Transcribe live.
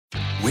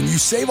When you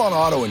save on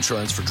auto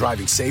insurance for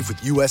driving safe with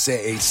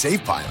USAA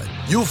Safe Pilot,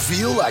 you'll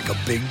feel like a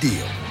big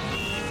deal,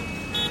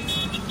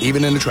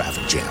 even in a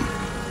traffic jam.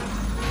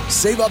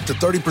 Save up to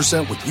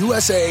 30% with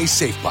USAA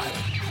Safe Pilot.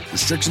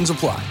 Restrictions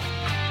apply.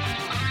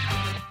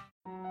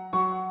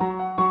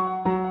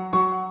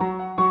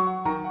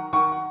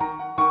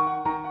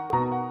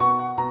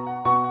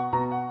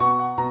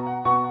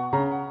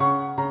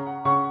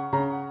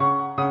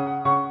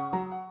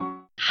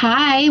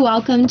 Hi,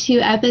 welcome to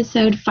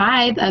episode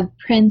 5 of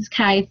Prince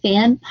Kai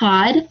Fan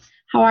Pod.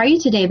 How are you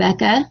today,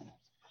 Becca?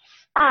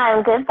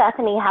 I'm good,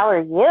 Bethany. How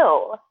are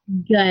you?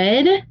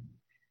 Good.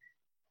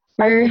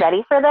 Are you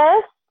ready for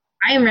this?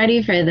 I am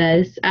ready for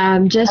this.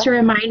 Just a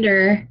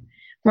reminder,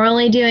 we're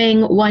only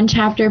doing one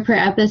chapter per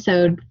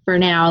episode for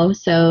now,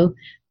 so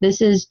this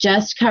is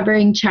just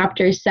covering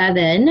chapter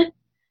 7. Yes.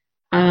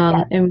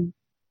 And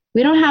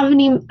we don't have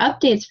any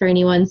updates for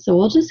anyone, so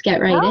we'll just get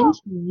right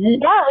into it.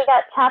 Yeah, we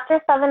got chapter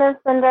 7 of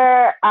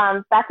Cinder.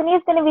 Bethany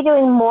is going to be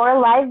doing more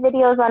live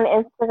videos on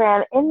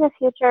Instagram in the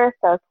future,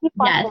 so keep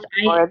watching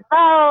for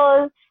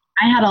those.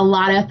 I had a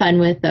lot of fun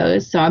with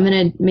those, so I'm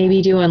going to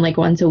maybe do one like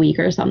once a week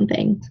or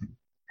something.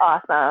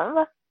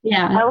 Awesome.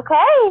 Yeah.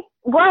 Okay.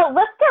 Well,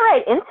 let's get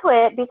right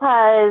into it,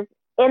 because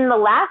in the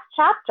last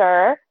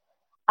chapter,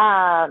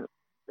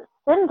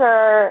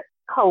 Cinder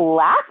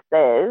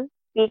collapses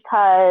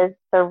because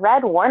the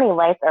red warning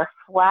lights are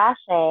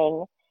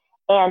flashing,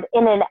 and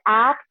in an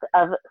act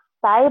of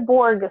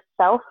cyborg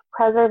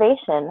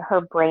self-preservation,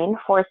 her brain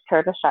forced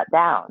her to shut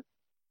down.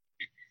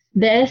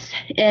 This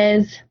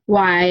is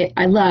why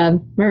I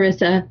love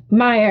Marissa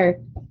Meyer.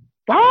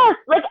 Yes,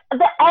 like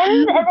the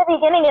end and the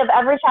beginning of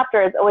every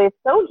chapter is always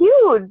so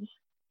huge.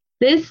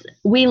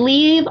 We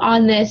leave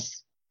on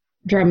this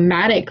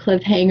dramatic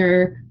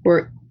cliffhanger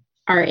where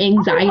our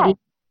anxiety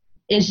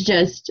is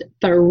just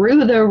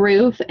through the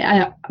roof.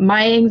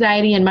 My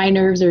anxiety and my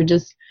nerves are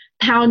just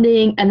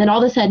pounding, and then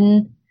all of a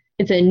sudden,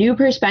 it's a new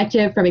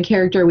perspective from a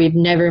character we've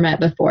never met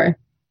before.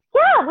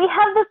 Yeah, we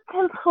have this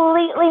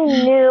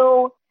completely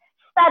new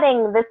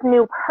setting, this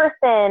new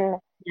person.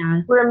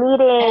 Yeah. We're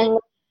meeting. And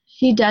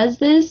she does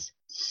this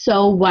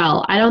so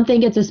well. I don't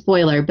think it's a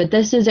spoiler, but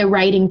this is a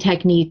writing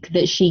technique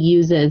that she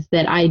uses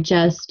that I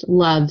just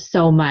love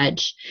so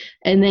much.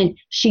 And then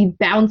she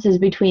bounces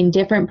between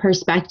different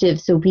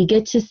perspectives, so we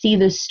get to see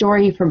the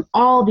story from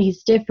all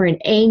these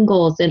different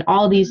angles and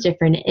all these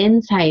different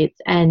insights.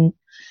 And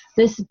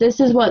this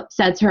is what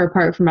sets her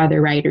apart from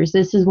other writers.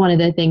 This is one of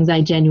the things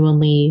I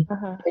genuinely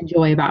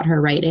enjoy about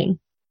her writing.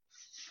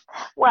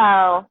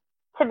 Well,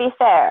 to be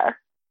fair,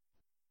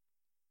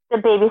 the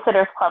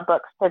Babysitter's Club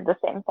books did the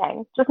same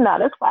thing, just not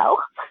as well.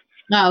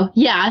 Oh,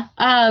 yeah.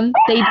 Every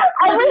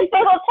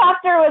single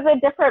chapter was a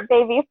different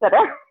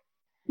babysitter.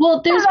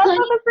 Well, that's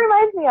what this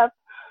reminds me of.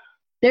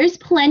 There's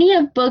plenty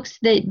of books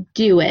that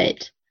do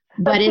it.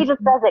 But she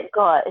just does it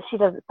good. She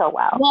does it so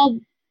well. Well,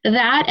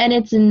 that, and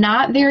it's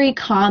not very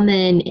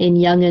common in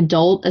young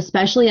adult,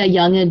 especially a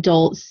young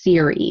adult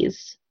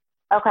series.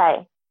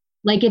 Okay.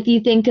 Like if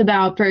you think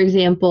about, for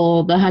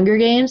example, The Hunger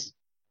Games,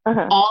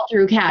 all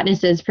through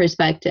Katniss's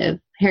perspective.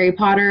 Harry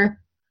Potter,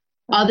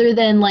 other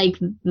than like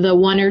the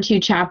 1 or 2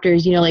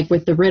 chapters, like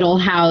with the Riddle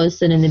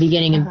House and in the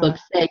beginning of book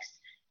 6,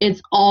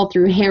 it's all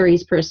through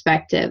Harry's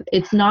perspective.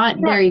 It's not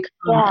very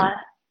common. Yeah.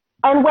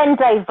 And when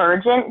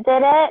Divergent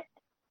did it,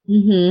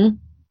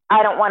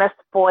 I don't want to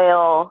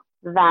spoil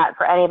that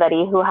for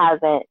anybody who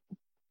hasn't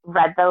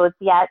read those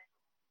yet.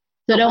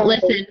 So don't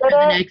listen for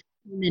the next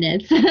 2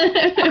 minutes.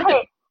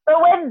 Okay.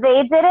 But when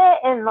they did it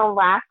in the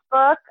last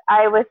book,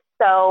 I was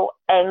so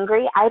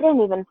angry. I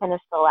didn't even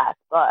finish the last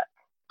book.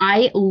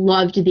 I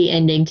loved the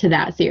ending to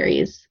that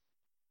series.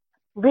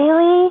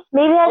 Really?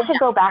 Maybe I should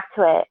go back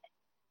to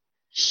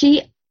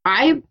it.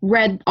 I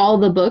read all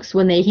the books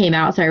when they came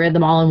out, so I read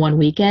them all in one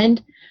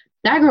weekend.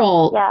 That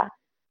girl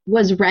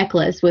was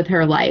reckless with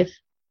her life.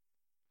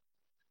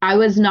 I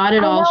was not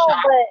at all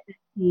shocked that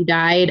she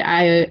died.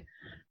 I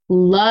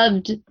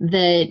loved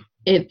that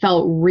it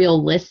felt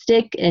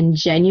realistic and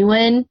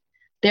genuine.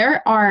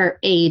 There are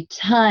a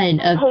ton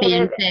of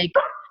fanfic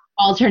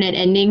alternate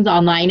endings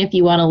online if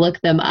you want to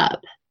look them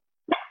up.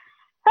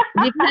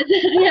 Because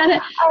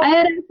I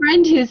had a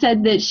friend who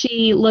said that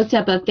she looked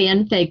up a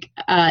fanfic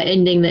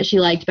ending that she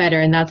liked better,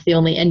 and that's the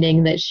only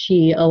ending that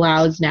she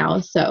allows now.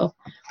 So,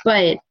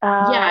 but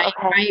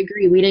I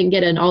agree. We didn't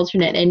get an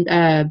alternate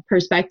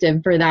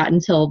perspective for that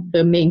until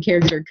the main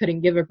character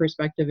couldn't give a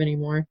perspective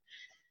anymore.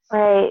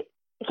 Right.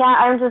 Yeah,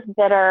 I'm just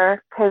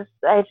bitter because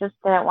I just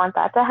didn't want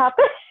that to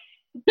happen.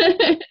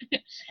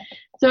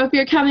 So if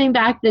you're coming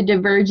back, the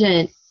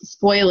Divergent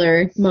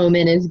spoiler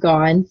moment is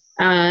gone.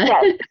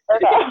 Yes.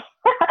 Okay.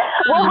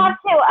 We'll have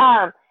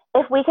to,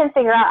 if we can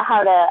figure out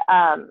how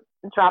to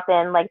drop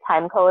in like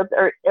time codes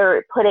or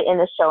put it in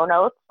the show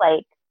notes,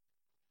 like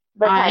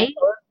the time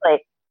codes,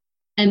 like.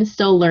 I'm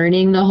still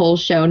learning the whole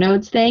show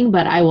notes thing,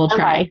 but I will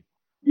try.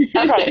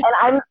 Okay,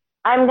 and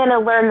I'm gonna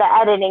learn the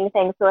editing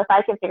thing. So if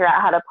I can figure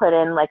out how to put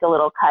in like a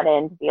little cut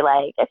in to be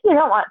like, if you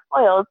don't want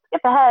spoiled,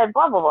 skip ahead,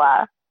 blah blah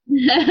blah.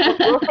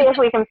 We'll see if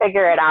we can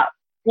figure it out.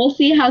 We'll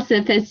see how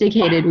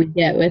sophisticated we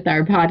get with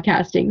our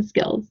podcasting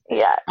skills.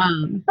 Yeah.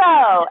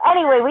 So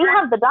anyway, we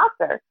have the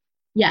doctor.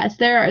 Yes,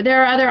 there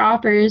are other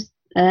authors.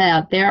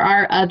 There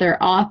are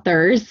other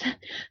authors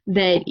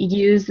that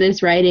use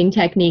this writing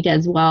technique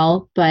as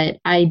well, but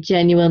I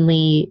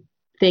genuinely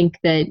think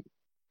that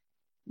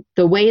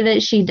the way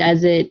that she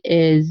does it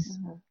is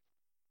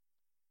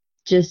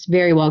just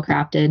very well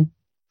crafted.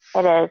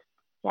 It is.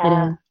 Yeah.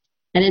 It is.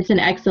 And it's an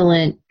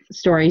excellent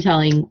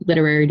storytelling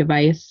literary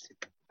device.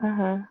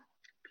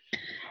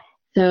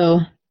 So,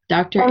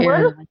 Dr.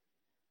 Aaron.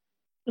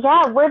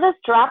 We're just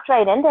dropped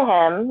right into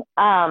him.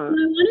 I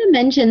want to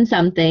mention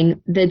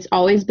something that's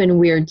always been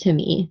weird to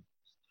me.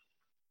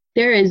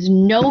 There is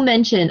no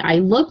mention. I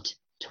looked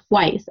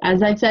twice.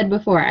 As I've said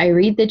before, I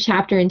read the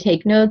chapter and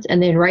take notes,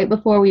 and then right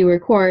before we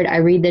record, I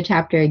read the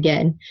chapter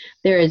again.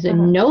 There is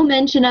no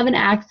mention of an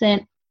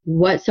accent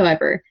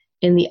whatsoever.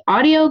 In the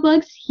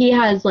audiobooks, he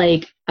has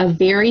like a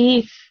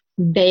very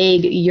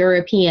vague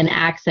European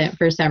accent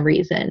for some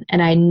reason,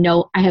 and I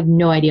have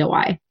no idea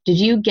why. Did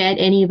you get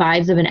any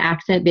vibes of an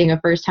accent being a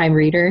first-time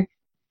reader?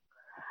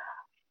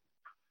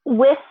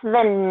 With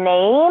the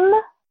name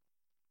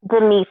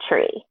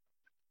Dimitri,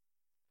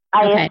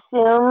 I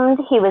assumed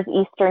he was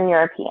Eastern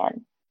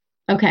European.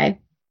 Okay.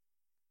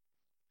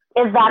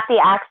 Is that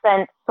the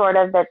accent sort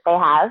of that they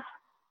have?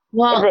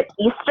 Well, is it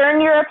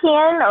Eastern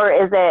European or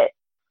is it?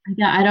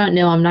 Yeah, I don't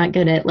know. I'm not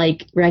good at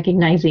like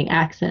recognizing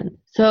accents.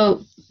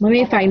 So let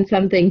me find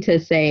something to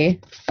say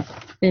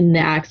in the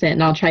accent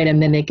and I'll try to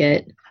mimic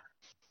it.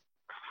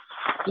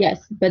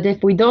 Yes, but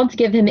if we don't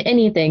give him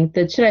anything,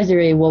 the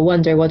Treasury will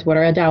wonder what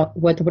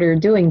we're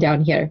doing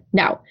down here.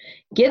 Now,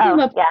 give him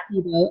a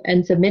placebo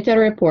and submit a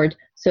report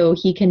so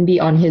he can be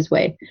on his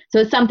way. So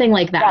it's something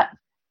like that.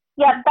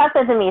 Yeah, that's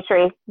a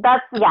Dimitri.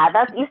 That's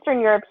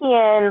Eastern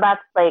European.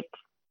 That's like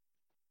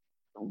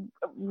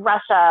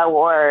Russia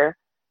or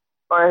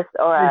a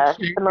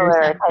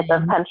similar type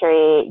of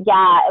country.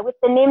 Yeah, with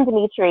the name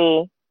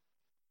Dimitri.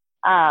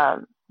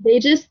 They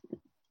just,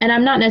 and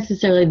I'm not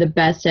necessarily the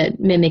best at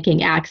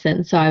mimicking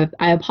accents, so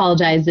I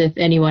apologize if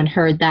anyone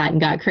heard that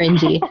and got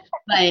cringy.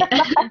 But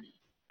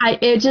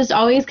it just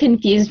always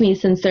confused me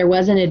since there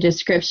wasn't a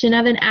description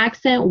of an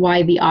accent,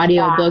 why the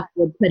audiobook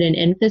would put an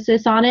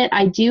emphasis on it.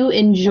 I do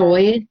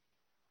enjoy,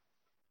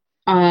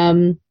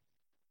 I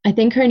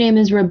think her name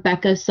is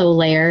Rebecca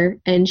Soler,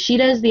 and she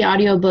does the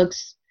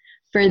audiobooks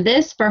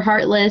for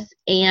Heartless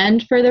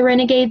and for the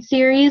Renegade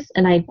series,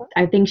 and I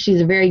think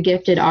she's a very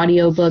gifted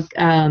audiobook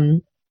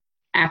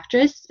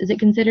actress. Is it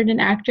considered an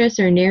actress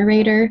or a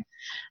narrator?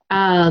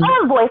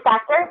 Voice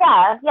actor,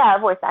 yeah,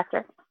 voice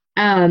actor.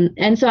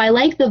 And so I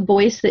like the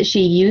voice that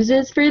she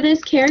uses for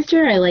this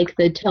character. I like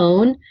the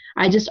tone.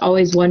 I just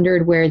always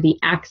wondered where the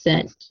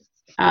accent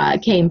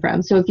came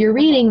from. So if you're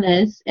reading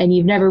this and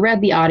you've never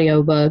read the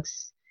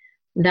audiobooks,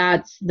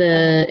 that's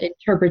the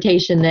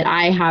interpretation that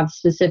I have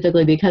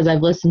specifically because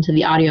I've listened to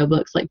the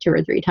audiobooks like 2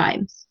 or 3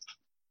 times.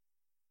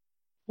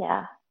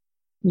 Yeah.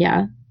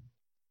 Yeah.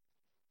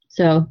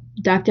 So,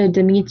 Dr.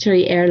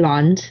 Dimitri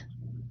Erland.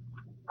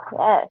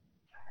 Yes.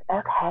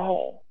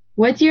 Okay.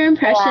 What's your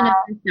impression of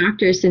this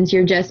doctor since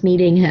you're just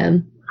meeting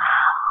him?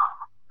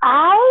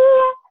 I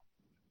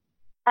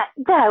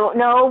don't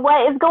know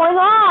what is going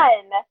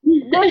on.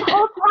 This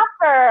whole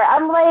chapter,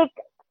 I'm like,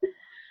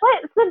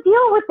 what's the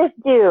deal with this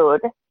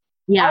dude?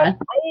 Yeah.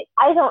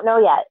 I don't know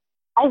yet.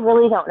 I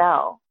really don't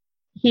know.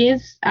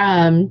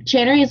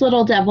 Channery's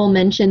Little Devil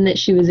mentioned that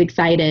she was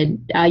excited.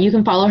 You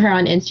can follow her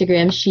on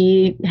Instagram.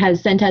 She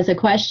has sent us a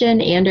question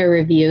and a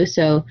review,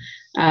 so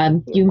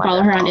you can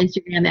follow her on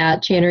Instagram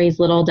at Channery's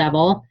Little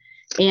Devil.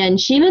 And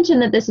she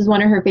mentioned that this is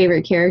one of her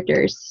favorite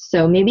characters,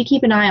 so maybe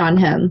keep an eye on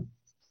him.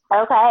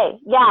 Okay.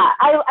 Yeah,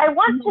 I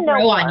want to know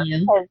more. On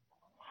you.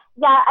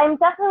 Yeah, I'm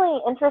definitely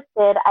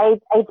interested. I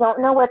don't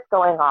know what's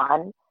going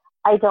on.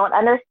 I don't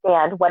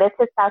understand. What is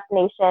his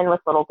fascination with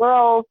little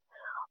girls?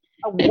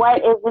 What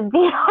is the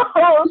deal?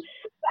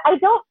 I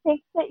don't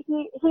think that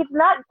he's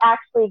not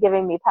actually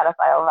giving me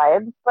pedophile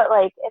vibes, but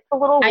like it's a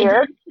little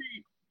weird.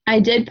 I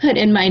did put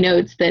in my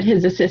notes that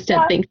his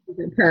assistant thinks he's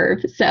a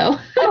perv, so.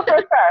 Oh, for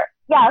sure.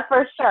 Yeah,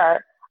 for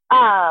sure.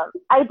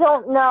 I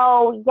don't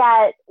know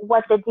yet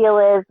what the deal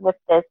is with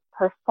this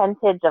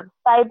percentage of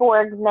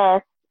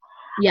cyborgness.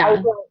 Yeah. I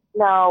don't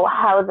know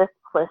how this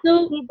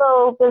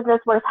placebo business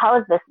works. How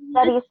is this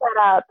study set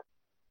up?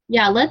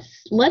 Yeah,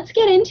 let's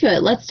get into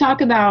it. Let's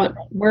talk about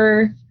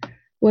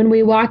when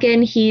we walk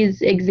in,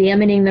 he's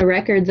examining the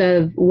records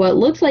of what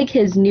looks like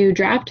his new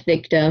draft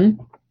victim.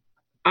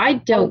 I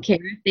don't care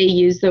if they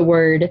use the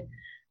word,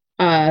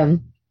 I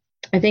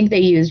think they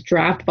use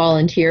draft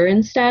volunteer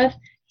and stuff.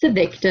 It's a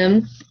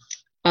victim.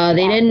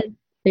 They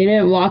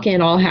didn't walk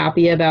in all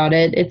happy about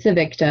it. It's a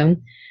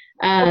victim.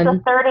 It's a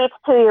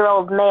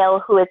 32-year-old male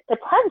who is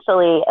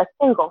potentially a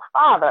single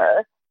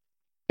father.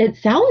 It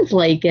sounds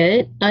like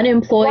it.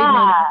 Unemployed,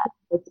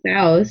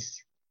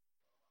 spouse.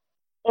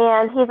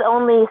 And he's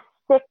only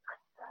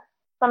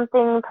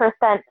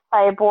 6-something%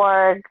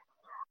 cyborg.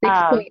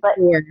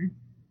 6.4.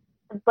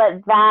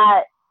 But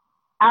that,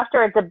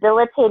 after a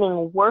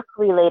debilitating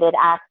work-related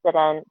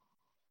accident,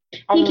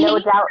 And no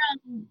doubt.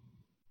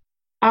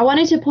 I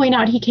wanted to point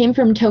out he came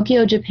from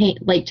Tokyo, Japan,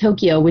 like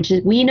Tokyo, which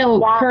is, we know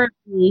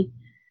currently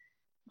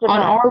Japan. On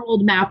our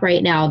world map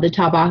right now, the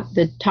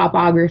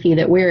topography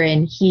that we're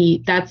in,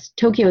 that's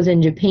Tokyo's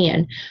in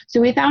Japan. So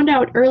we found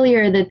out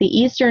earlier that the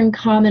Eastern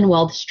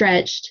Commonwealth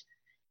stretched,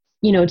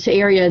 to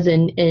areas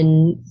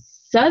in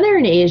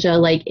Southern Asia,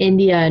 like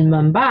India and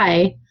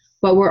Mumbai,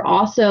 but we're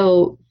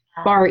also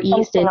far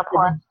east into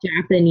the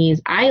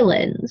Japanese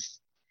islands.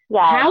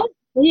 Yeah. How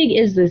big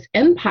is this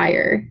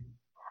empire?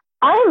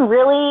 I'm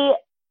really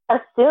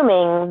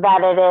assuming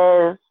that it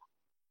is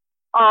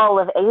all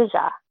of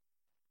Asia.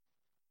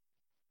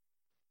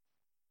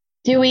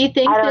 Do we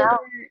think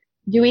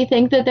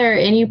that there are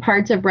any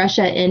parts of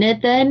Russia in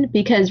it then?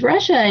 Because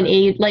Russia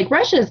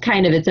is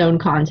kind of its own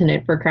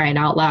continent, for crying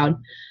out loud.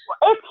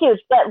 Well, it's huge,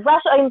 but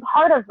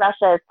part of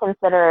Russia is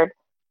considered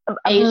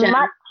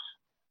Asia.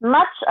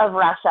 Much of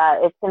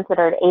Russia is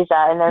considered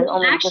Asia, and there's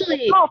only just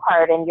a small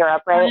part in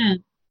Europe, right? Yeah.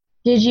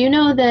 Did you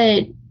know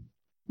that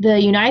the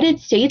United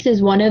States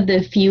is one of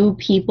the few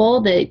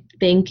people that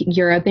think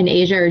Europe and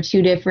Asia are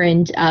two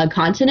different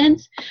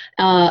continents?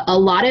 A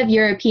lot of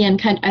European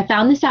countries, I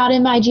found this out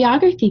in my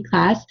geography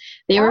class,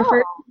 they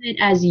refer to it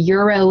as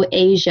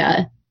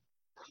Euro-Asia.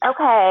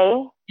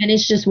 Okay. And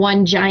it's just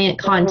one giant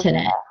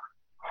continent.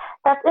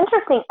 That's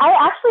interesting. I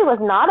actually was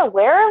not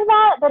aware of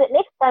that, but it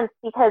makes sense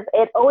because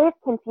it always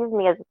confused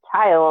me as a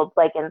child,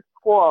 like in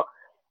school,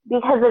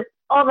 because it's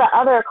all the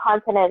other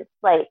continents,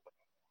 like,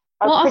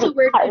 are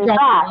pretty cut and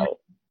dry.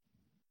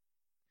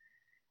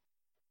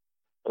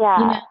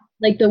 Yeah.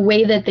 Like the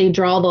way that they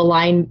draw the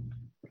line,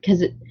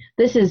 because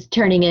this is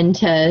turning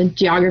into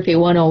Geography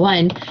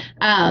 101.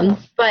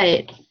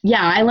 But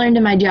yeah, I learned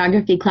in my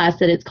geography class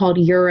that it's called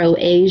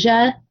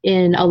Euro-Asia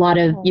in a lot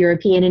of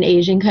European and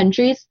Asian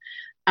countries.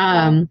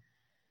 And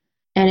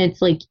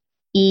it's like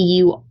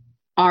EURO-Asia,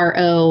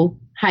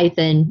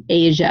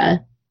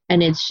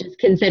 and it's just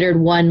considered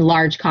one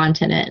large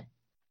continent.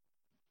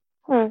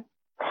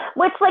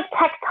 Which, like,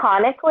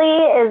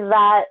 tectonically, is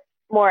that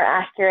more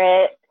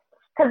accurate?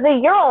 Because the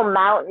Ural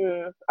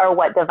Mountains are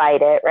what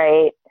divide it,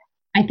 right?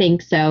 I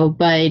think so,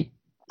 but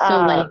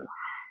like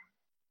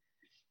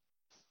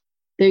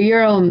the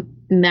Ural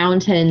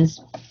Mountains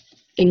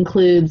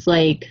includes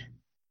like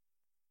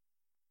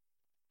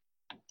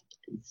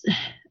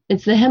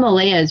it's the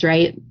Himalayas,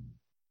 right?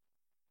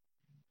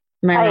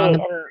 Am I wrong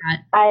about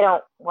that? I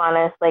don't want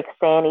to like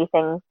say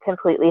anything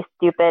completely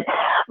stupid,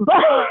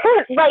 but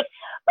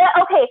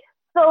okay,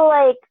 so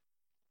like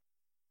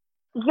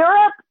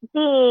Europe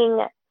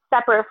being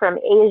separate from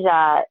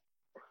Asia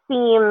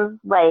seems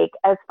like,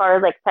 as far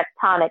as like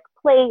tectonic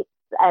plates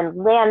and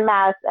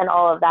landmass and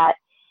all of that,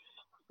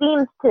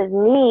 seems to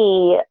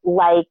me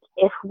like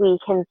if we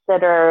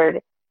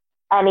considered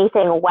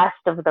anything west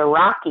of the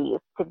Rockies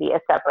to be a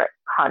separate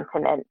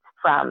continent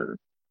from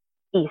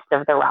east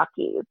of the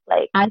Rockies.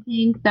 Like, I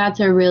think that's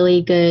a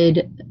really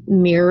good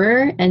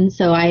mirror, and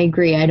so I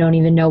agree. I don't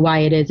even know why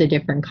it is a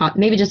different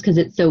maybe just because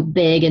it's so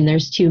big and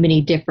there's too many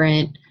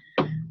different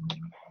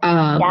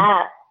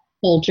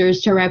cultures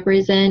to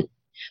represent.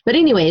 But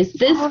anyways,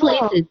 this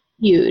place is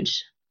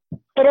huge.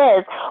 It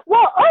is.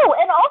 Well,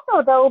 and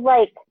also though,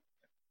 like,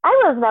 I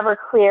was never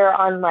clear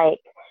on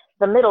like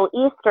the Middle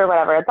East or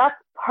whatever. That's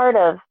part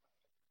of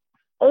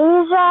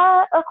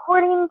Asia,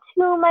 according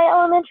to my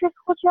elementary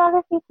school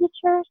geography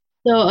teachers.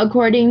 So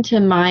according to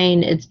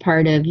mine, it's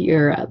part of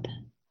Europe.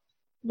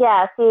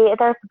 Yeah, see,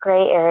 there's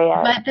gray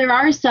areas. But there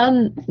are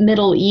some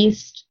Middle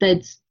East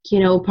that's,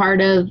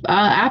 part of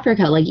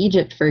Africa, like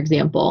Egypt, for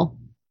example.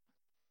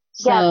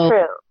 Yeah,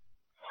 true.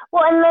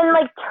 Well, and then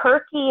like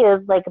Turkey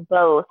is like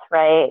both,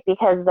 right?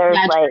 Because there's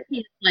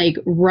Turkey's like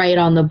right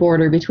on the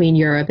border between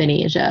Europe and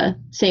Asia.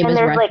 Same as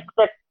Russia. And there's like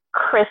the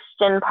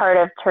Christian part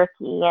of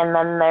Turkey, and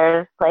then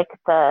there's like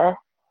the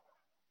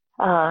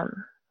I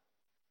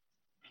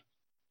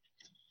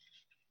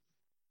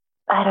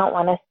don't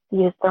want to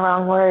use the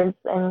wrong words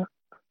and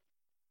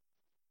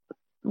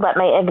let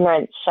my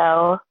ignorance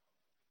show.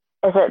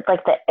 Is it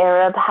like the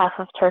Arab half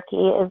of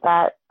Turkey? Is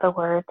that the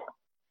word?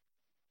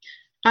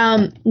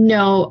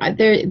 No,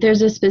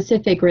 there's a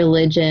specific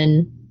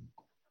religion,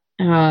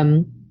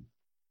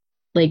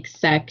 like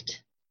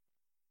sect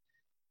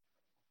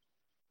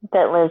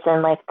that lives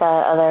in like the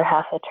other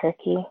half of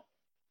Turkey.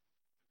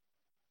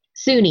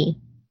 Sunni.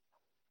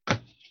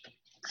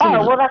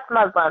 Oh, well, that's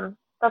Muslim.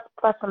 That's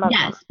a Muslim.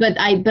 Yes,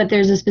 but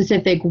there's a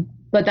specific,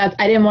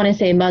 I didn't want to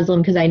say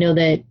Muslim because I know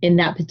that in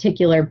that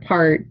particular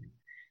part,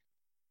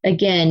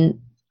 again,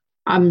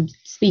 I'm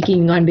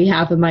speaking on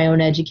behalf of my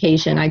own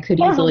education. I could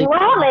easily.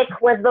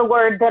 Islamic was the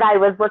word that I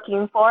was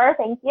looking for.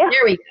 Thank you.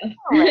 There we go.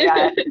 Oh my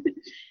God.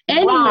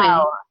 Anyway.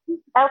 Wow.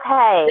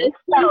 Okay.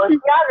 So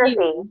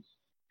geography.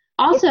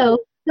 Also,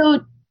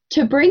 so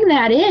to bring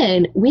that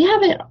in, we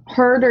haven't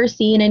heard or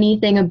seen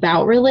anything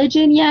about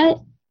religion yet.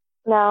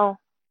 No.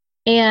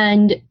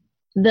 And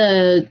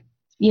the,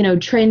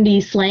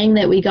 trendy slang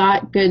that we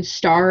got, good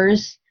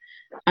stars,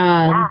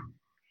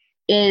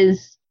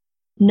 is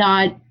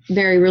not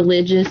very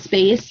religious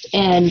based.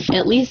 And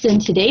at least in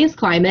today's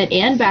climate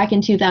and back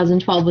in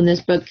 2012 when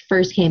this book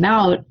first came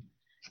out,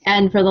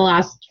 and for the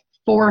last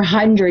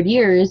 400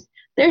 years,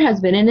 there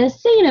has been an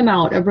insane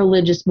amount of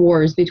religious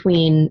wars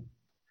between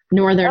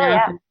Northern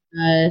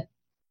Africa,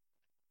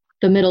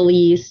 the Middle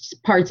East,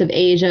 parts of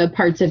Asia,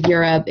 parts of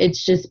Europe.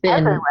 It's just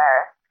been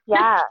everywhere.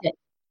 Yeah. hectic.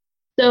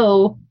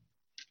 So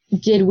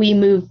did we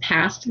move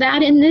past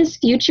that in this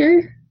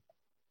future?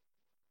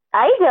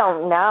 I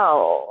don't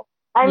know.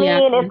 I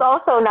mean, it's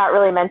also not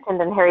really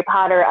mentioned in Harry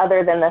Potter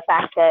other than the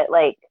fact that,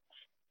 like,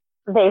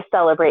 they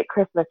celebrate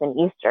Christmas and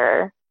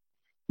Easter.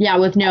 Yeah,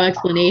 with no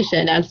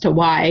explanation as to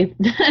why.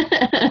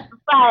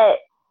 But,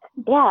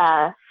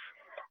 yeah.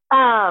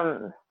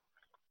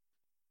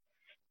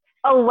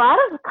 A lot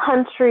of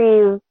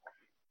countries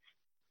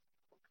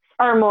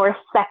are more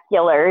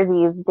secular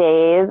these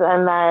days,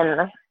 and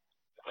then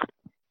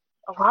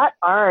a lot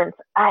aren't.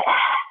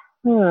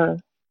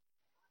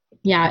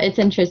 Yeah, it's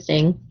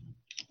interesting.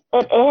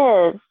 It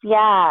is,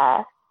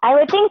 yeah. I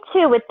would think,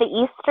 too, with the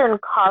Eastern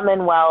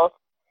Commonwealth,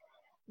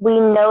 we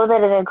know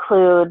that it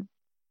includes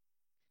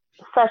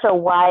such a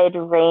wide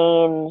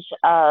range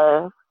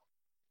of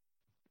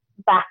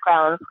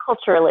backgrounds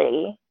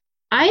culturally.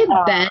 I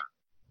bet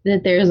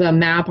that there's a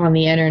map on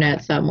the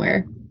internet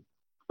somewhere.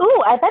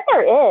 Ooh, I bet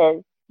there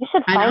is. You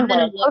should find one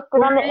and post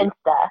it on the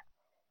Insta.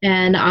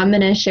 And I'm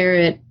going to share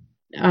it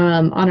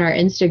on our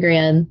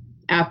Instagram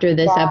after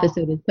this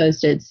episode is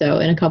posted, so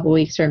in a couple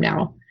weeks from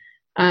now.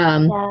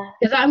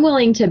 Because I'm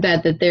willing to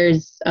bet that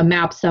there's a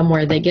map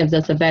somewhere that gives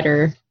us a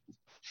better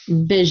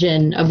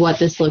vision of what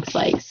this looks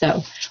like.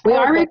 So we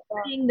are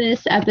recording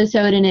this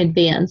episode in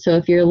advance, so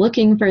if you're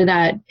looking for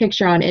that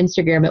picture on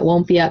Instagram, it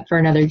won't be up for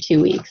another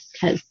 2 weeks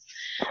because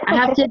I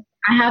have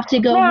to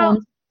go home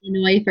to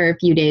Illinois for a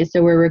few days,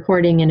 so we're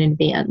recording in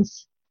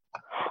advance.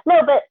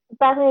 No, but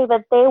Bethany,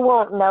 but they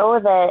won't know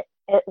that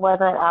it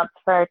wasn't up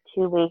for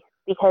 2 weeks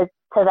because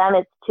to them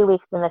it's 2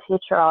 weeks in the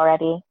future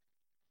already.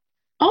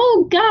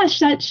 Oh gosh,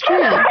 that's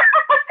true.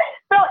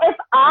 So if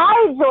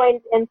I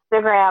joined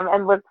Instagram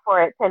and looked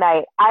for it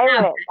tonight, I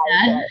wouldn't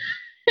find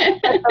it.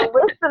 But the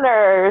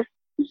listeners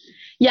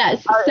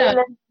are in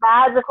this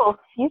magical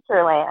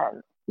future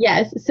land.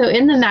 Yes, so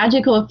in the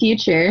magical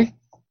future.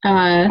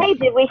 Hey,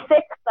 did we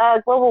fix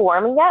global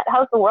warming yet?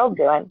 How's the world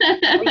doing?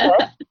 Are we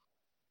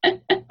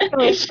good? 2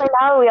 weeks from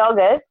now, are we all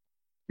good?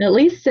 At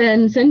least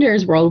in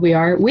Cinder's world, we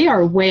are. We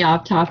are way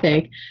off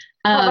topic.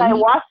 Have I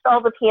washed all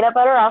the peanut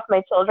butter off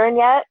my children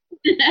yet?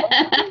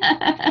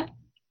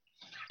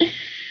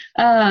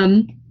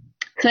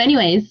 So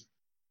anyways.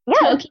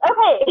 Yes,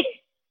 okay.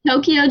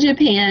 Tokyo,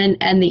 Japan,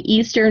 and the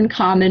Eastern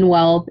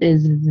Commonwealth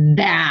is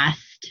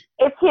vast.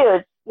 It's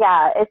huge.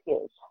 Yeah, it's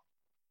huge.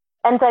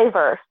 And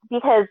diverse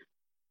because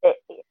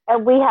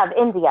we have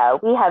India,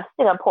 we have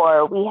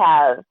Singapore, we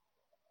have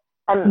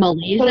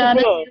Malaysia,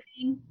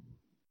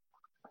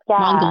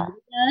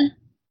 Mongolia,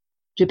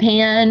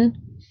 Japan,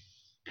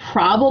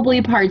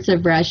 probably parts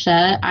of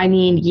Russia. I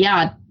mean,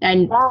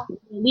 and at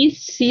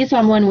least see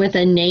someone with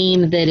a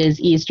name that is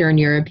Eastern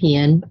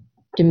European,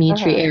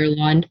 Dmitry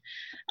Erland.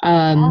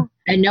 And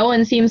no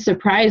one seems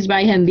surprised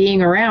by him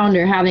being around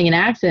or having an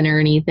accent or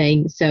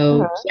anything.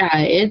 So,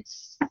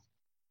 it's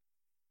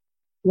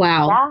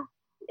wow. Yeah,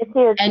 it's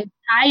huge. And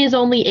Ty is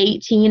only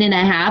 18 and a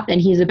half, and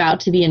he's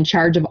about to be in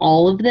charge of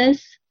all of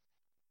this.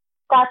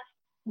 That's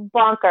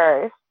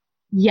bonkers.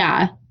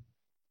 Yeah.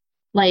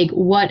 Like,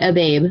 what a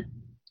babe.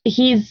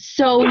 He's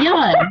so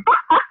young.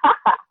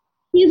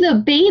 He's a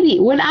baby.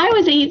 When I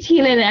was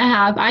 18 and a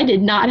half, I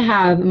did not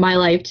have my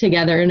life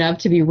together enough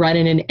to be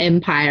running an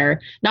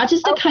empire. Not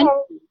just a country.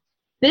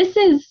 This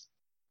is,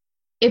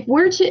 if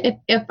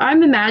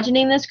I'm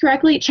imagining this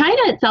correctly,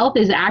 China itself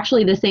is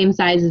actually the same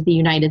size as the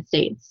United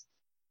States.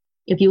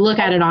 If you look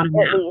at it on a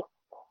map.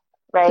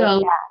 Right.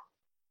 So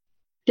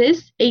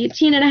this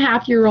 18 and a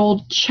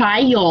half-year-old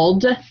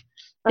child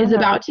is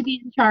about to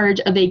be in charge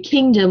of a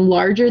kingdom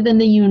larger than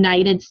the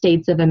United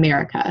States of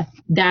America.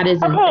 That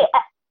is okay.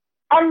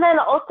 And then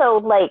also,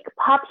 like,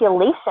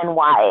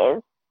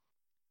 population-wise,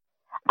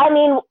 I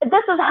mean,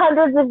 this is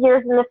hundreds of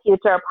years in the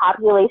future.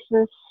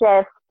 Population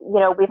shifts. You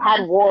know, we've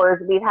had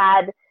wars, we've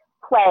had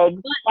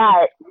plagues,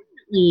 but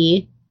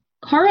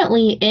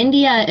currently,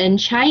 India and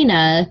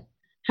China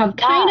have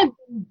kind of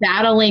been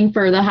battling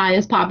for the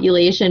highest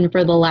population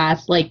for the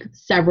last, like,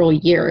 several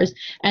years.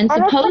 And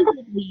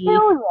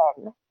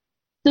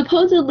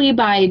supposedly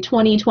by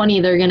 2020,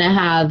 they're going to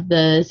have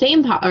the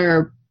same,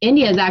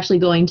 India is actually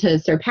going to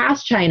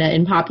surpass China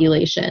in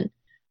population.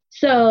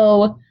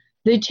 So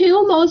the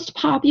two most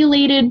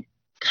populated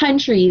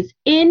countries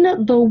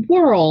in the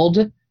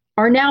world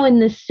are now in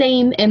the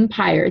same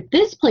empire.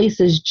 This place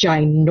is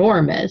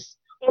ginormous.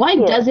 Why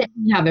doesn't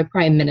it have a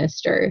prime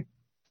minister?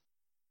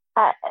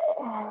 How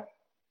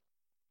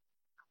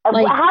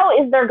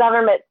is their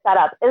government set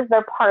up? Is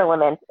there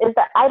parliament? Is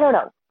that I don't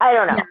know.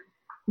 Yeah.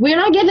 We're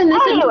not given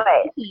this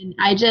information.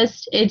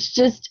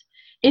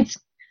 It's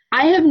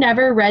I have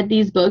never read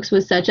these books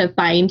with such a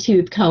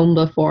fine-tooth comb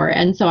before,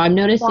 and so I'm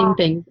noticing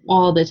things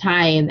all the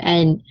time.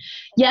 And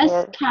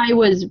yes, Kai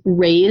was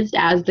raised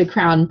as the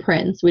crown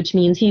prince, which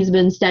means he's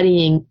been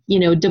studying,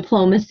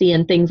 diplomacy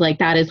and things like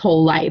that his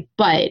whole life.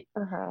 But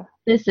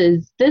this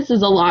is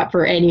a lot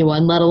for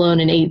anyone, let alone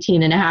an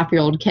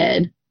 18-and-a-half-year-old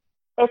kid.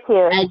 It's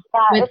huge. And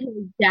with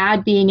his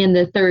dad being in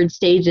the third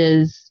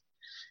stages,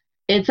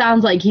 it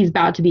sounds like he's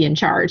about to be in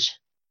charge.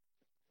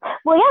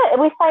 Well, yeah,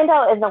 we find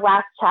out in the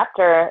last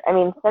chapter,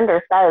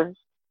 Cinder says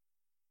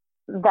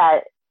that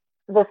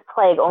this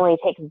plague only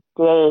takes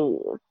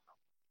days.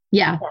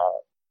 Yeah.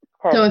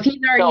 So if he's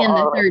already in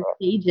the third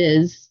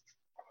stages.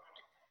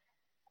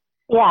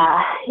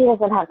 Yeah, he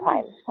doesn't have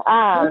time.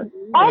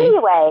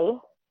 Anyway,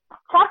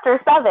 chapter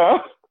 7.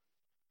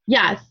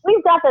 Yes.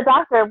 We've got the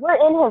doctor. We're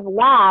in his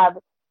lab.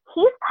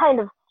 He's kind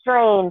of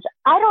strange.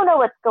 I don't know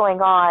what's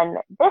going on.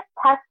 This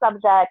test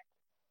subject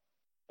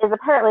is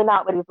apparently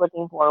not what he's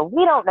looking for.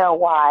 We don't know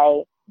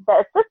why.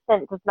 The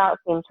assistant does not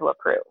seem to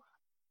approve.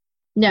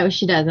 No,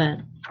 she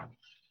doesn't.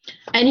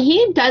 And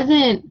he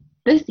doesn't.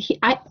 Is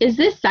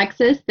this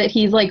sexist that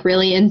he's like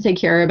really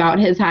insecure about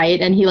his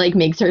height and he like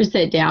makes her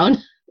sit down?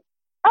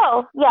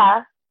 Oh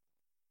yeah.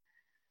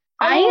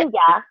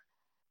 Yeah.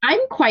 I'm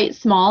quite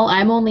small.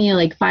 I'm only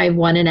like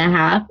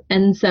 5'1.5",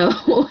 and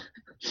so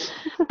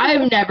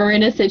I'm never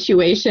in a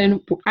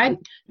situation.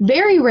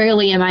 Very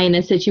rarely am I in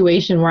a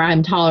situation where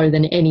I'm taller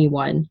than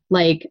anyone.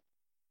 Like,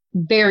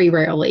 very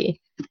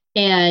rarely.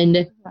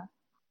 And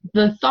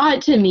the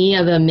thought to me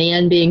of a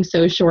man being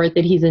so short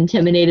that he's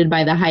intimidated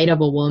by the height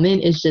of a woman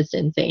is just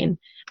insane.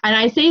 And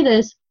I say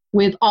this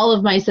with all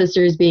of my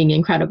sisters being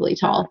incredibly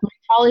tall. My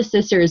tallest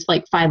sister is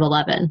like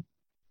 5'11".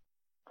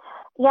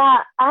 Yeah,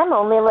 I'm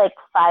only like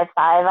 5'5".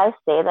 I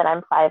say that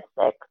I'm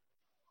 5'6".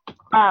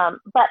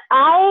 But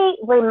I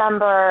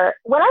remember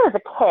when I was a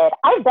kid,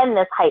 I've been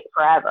this height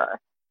forever.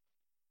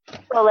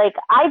 So like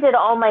I did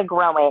all my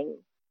growing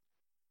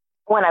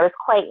when I was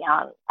quite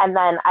young. And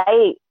then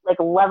I like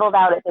leveled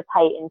out at this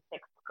height in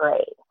 6th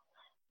grade.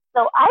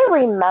 So I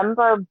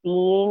remember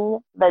being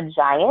the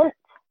giant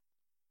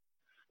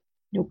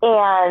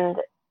and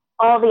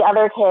all the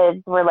other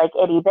kids were like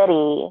itty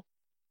bitty.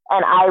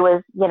 And I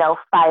was,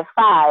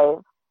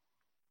 5'5".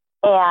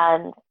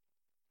 And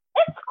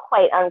it's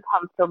quite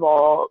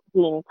uncomfortable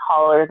being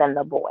taller than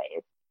the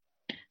boys.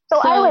 So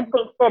I would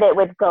think that it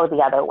would go the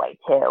other way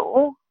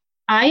too.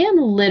 I am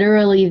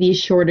literally the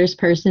shortest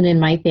person in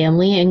my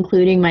family,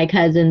 including my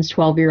cousin's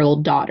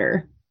 12-year-old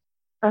daughter,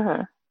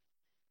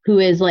 who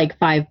is like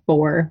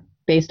 5'4",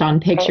 based on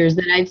pictures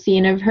that I've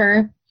seen of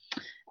her.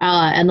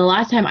 And the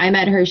last time I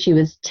met her, she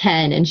was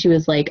 10, and she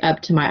was like up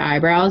to my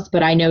eyebrows,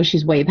 but I know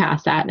she's way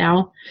past that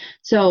now.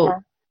 So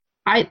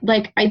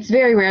it's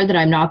very rare that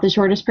I'm not the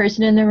shortest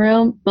person in the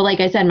room. But like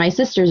I said, my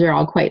sisters are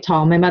all quite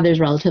tall. My mother's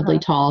relatively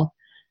tall.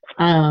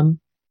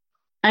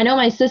 I know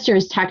my sister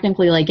is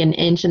technically like 1.5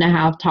 inches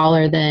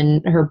taller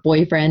than her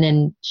boyfriend,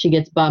 and she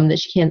gets bummed that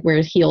she can't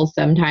wear heels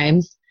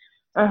sometimes.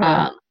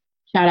 Shout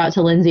out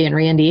to Lindsay and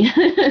Randy.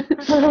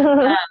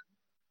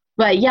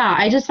 But yeah,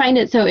 I just find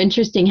it so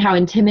interesting how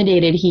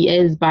intimidated he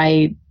is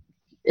by,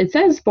 it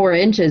says 4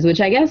 inches,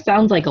 which I guess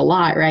sounds like a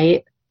lot,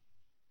 right?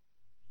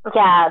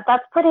 Yeah,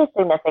 that's pretty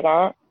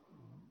significant.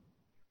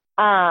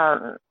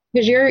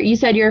 Because you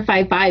said you're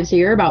 5'5", so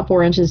you're about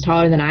 4 inches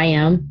taller than I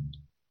am.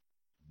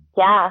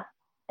 Yeah,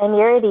 and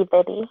you're itty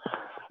bitty.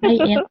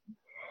 I am.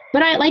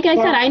 But I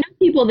said, I know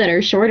people that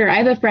are shorter. I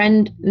have a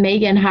friend,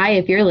 Megan, hi,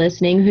 if you're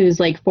listening, who's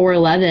like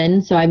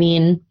 4'11". So, I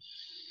mean,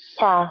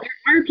 there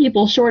are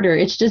people shorter.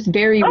 It's just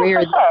very rare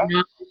that I'm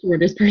not the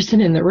shortest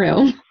person in the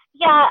room.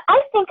 Yeah,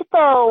 I think,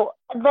 though,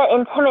 the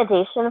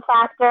intimidation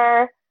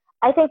factor,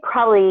 I think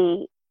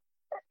probably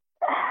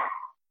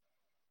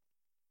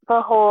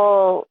the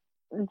whole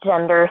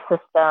gender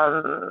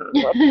system,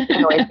 which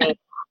annoys me,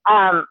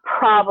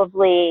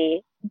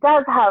 probably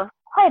does have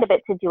quite a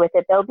bit to do with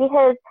it, though,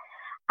 because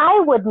I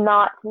would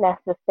not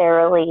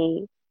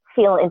necessarily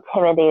feel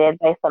intimidated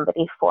by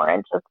somebody 4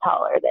 inches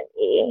taller than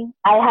me.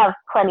 I have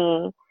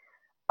plenty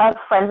of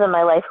friends in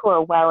my life who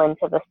are well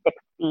into the 6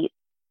 feet,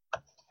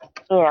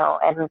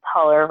 and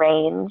taller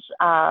range.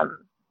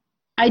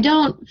 I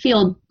don't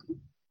feel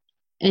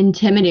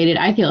intimidated.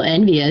 I feel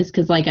envious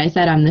because, like I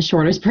said, I'm the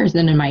shortest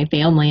person in my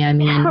family. I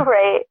mean,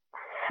 right.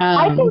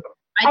 I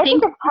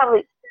think it's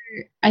probably.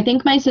 I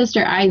think my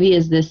sister Ivy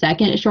is the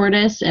second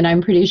shortest, and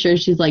I'm pretty sure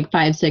she's like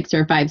 5'6"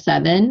 or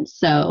 5'7".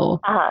 So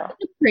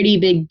it's a pretty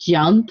big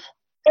jump.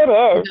 It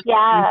is,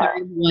 yeah.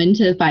 5'1"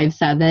 to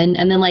 5'7",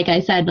 and then like I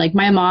said, like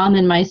my mom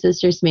and my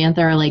sister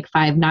Samantha are like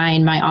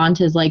 5'9". My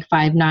aunt is like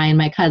 5'9".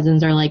 My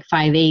cousins are like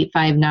 5'8",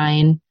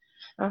 5'9".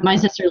 My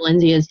sister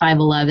Lindsay is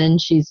 5'11".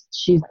 She's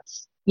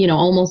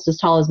almost as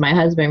tall as my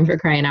husband, for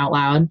crying out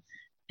loud.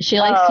 She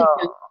likes to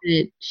joke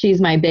that she's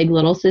my big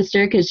little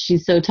sister because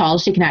she's so tall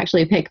she can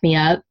actually pick me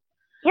up.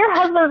 Your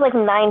husband's like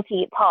 9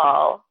 feet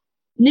tall.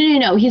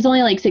 No. He's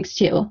only like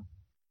 6'2".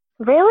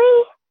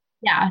 Really?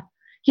 Yeah.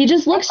 He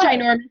just looks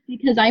ginormous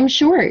because I'm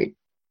short.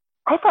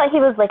 I thought he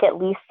was like at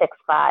least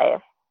 6'5".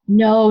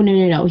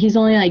 No. He's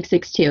only like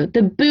 6'2".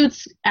 The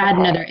boots add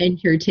another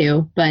inch or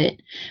two, but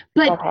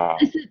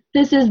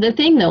this is the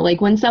thing though.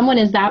 Like when someone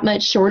is that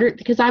much shorter,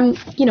 because I'm,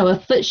 a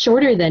foot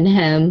shorter than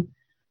him,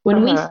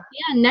 when we stand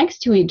next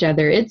to each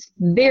other, it's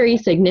very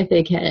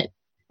significant.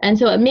 And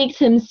so it makes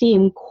him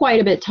seem quite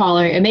a bit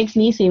taller. It makes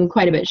me seem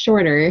quite a bit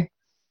shorter.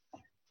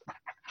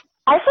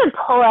 I should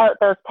pull out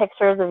those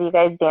pictures of you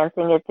guys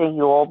dancing at the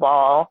Yule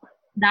Ball.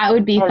 That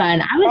would be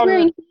fun. I was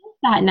wearing heels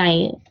that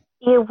night.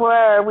 You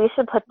were. We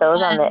should put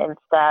those on the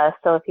Insta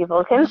so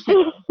people can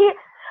see.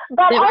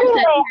 But they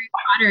anyway,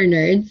 Potter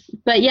nerds.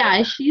 But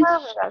yeah,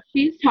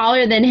 she's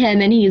taller than him,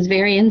 and he's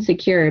very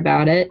insecure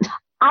about it.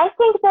 I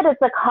think that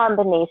it's a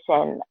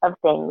combination of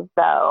things,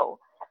 though.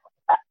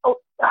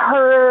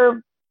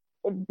 Her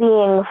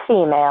being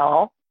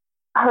female,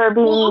 her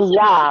being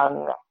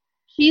young.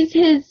 He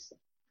is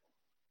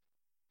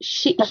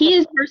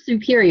her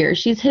superior.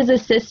 She's his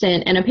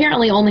assistant, and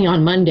apparently only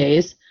on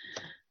Mondays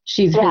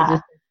she's his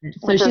assistant.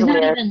 So she's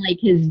not even like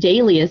his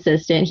daily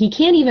assistant. He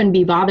can't even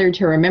be bothered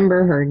to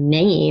remember her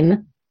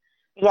name.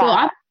 Yeah. So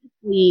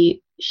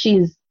obviously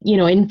she's,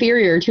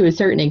 inferior to a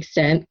certain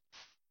extent.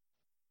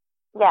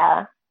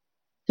 Yeah.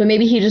 So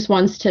maybe he just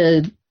wants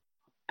to,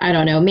 I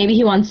don't know, maybe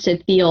he wants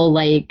to feel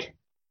like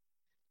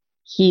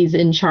he's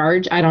in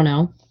charge. I don't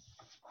know.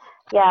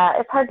 Yeah,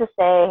 it's hard to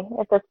say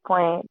at this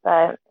point,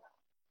 but.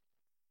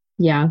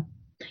 Yeah.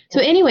 So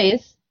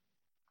anyways,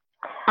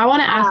 I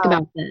want to ask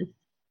about this.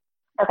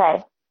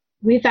 Okay.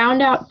 We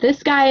found out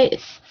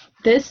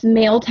this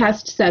male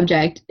test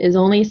subject is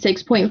only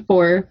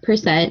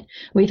 6.4%.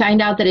 We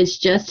find out that it's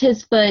just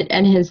his foot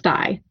and his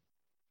thigh.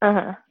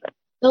 Uh-huh.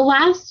 The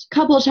last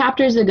couple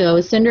chapters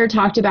ago, Cinder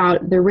talked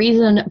about the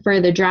reason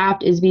for the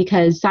draft is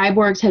because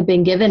cyborgs had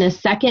been given a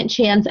second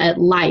chance at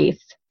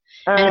life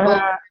and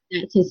opened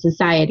that to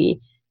society.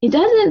 It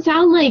doesn't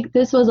sound like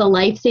this was a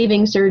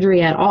life-saving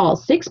surgery at all.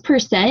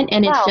 6%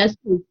 and it's just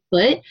his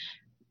foot.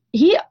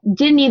 He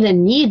didn't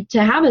even need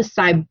to have a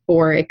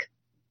bionic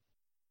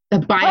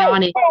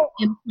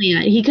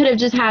implant. He could have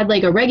just had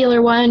like a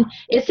regular one.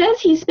 It says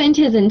he spent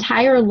his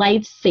entire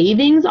life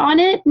savings on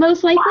it,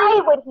 most likely.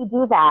 Why would he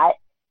do that?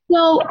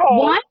 So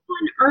why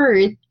on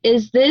earth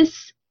is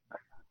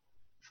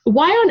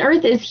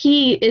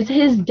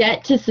his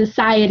debt to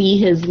society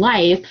his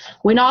life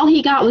when all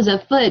he got was a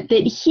foot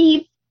that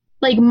he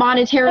like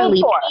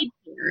monetarily paid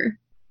for?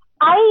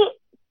 I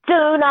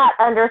do not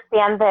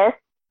understand this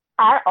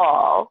at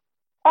all.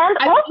 And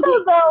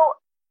though,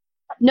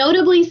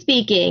 notably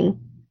speaking,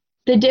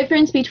 the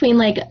difference between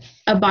like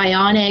a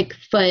bionic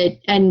foot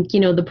and,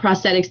 the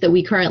prosthetics that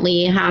we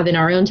currently have in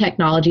our own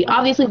technology,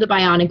 obviously the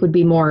bionic would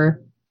be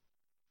more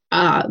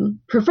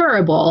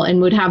preferable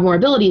and would have more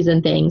abilities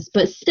and things,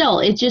 but still,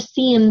 it just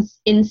seems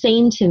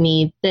insane to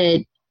me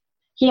that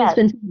he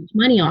spent so much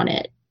money on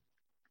it.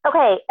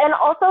 Okay, and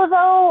also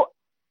though,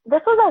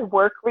 this was a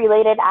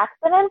work-related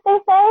accident, they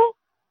say.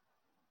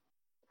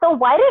 So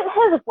why didn't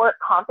his work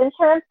comp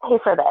insurance pay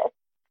for this?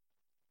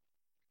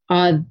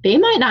 They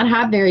might not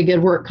have very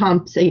good work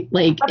comps,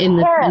 like in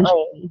this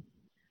country,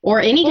 or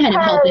any kind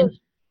of health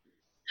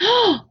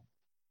insurance.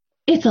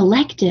 It's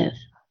elective.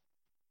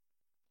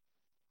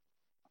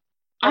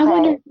 I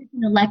wonder if it's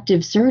an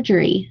elective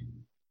surgery.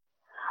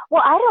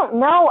 Well, I don't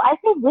know. I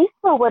think we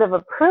still would have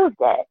approved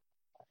it.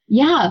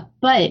 Yeah,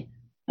 but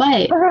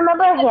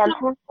remember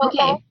Hanson?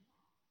 Okay.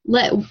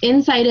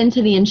 Insight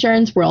into the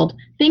insurance world.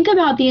 Think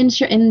about the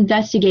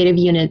investigative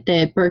unit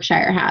that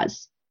Berkshire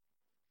has.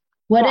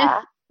 What if,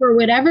 for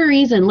whatever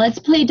reason, let's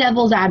play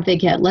devil's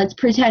advocate. Let's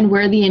pretend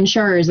we're the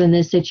insurers in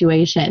this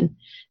situation.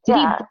 Did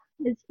he break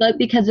his foot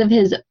because of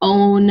his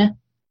own,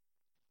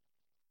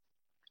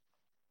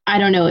 I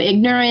don't know,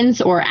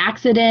 ignorance or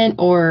accident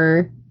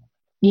or,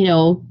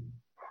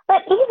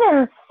 But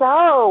even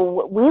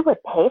so, we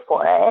would pay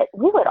for it.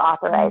 We would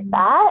authorize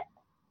that.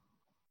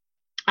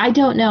 I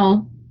don't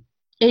know.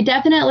 It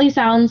definitely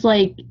sounds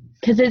like,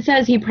 because it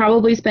says he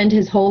probably spent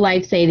his whole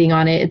life saving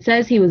on it. It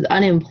says he was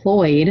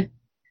unemployed.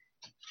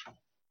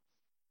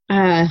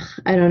 I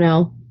don't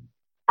know.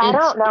 I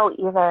don't know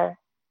either.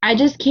 I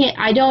just can't,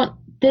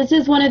 this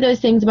is one of those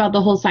things about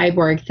the whole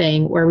cyborg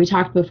thing where we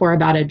talked before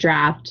about a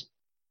draft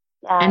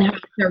and how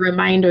it's a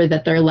reminder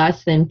that they're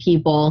less than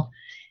people.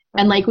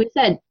 And like we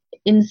said,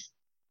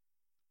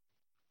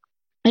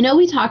 I know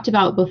we talked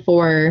about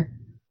before,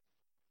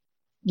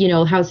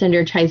 how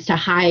Cinder tries to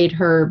hide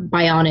her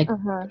bionic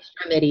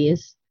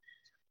extremities.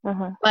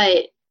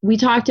 But we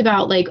talked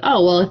about like,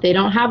 oh, well, if they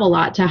don't have a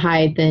lot to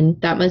hide, then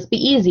that must be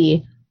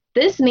easy.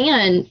 This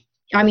man,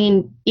 I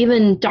mean,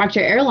 even Dr.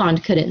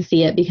 Erland couldn't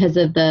see it because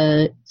of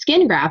the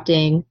skin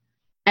grafting.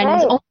 And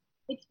it's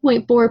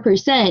only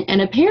 6.4%.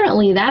 And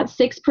apparently that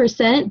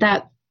 6%,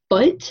 that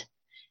foot,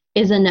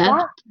 is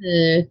enough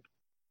to...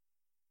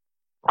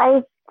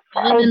 I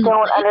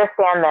don't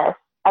understand this.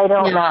 I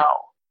don't know.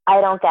 I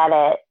don't get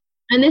it.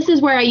 And this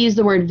is where I use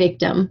the word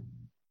victim.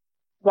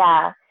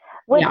 Yeah.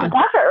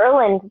 Dr.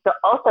 Erland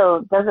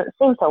also doesn't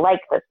seem to like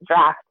this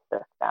draft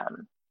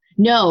system.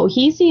 No,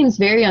 he seems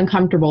very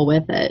uncomfortable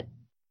with it.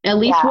 At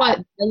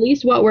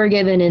least what we're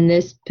given in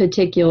this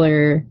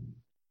particular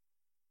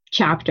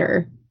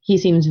chapter. He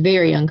seems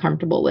very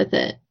uncomfortable with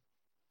it.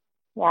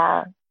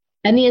 Yeah.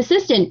 And the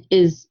assistant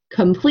is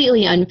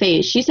completely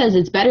unfazed. She says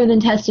it's better than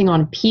testing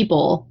on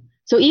people.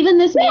 So even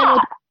this man,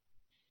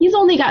 he's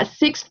only got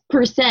 6%.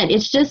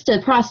 It's just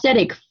a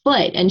prosthetic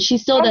foot, and she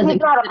still doesn't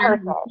consider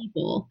him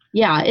people.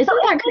 Yeah, isn't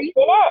that crazy?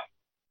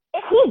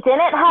 If he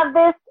didn't have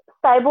this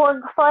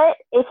cyborg foot,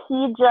 if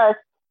he just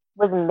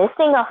was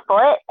missing a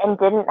foot and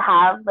didn't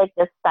have like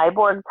this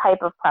cyborg type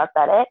of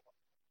prosthetic,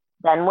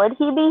 then would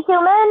he be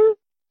human?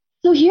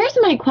 So here's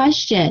my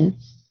question.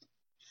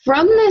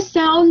 From the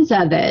sounds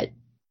of it,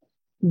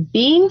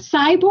 being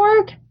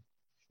cyborg,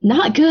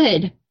 not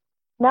good.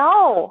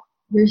 No.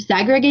 You're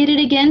segregated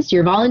against,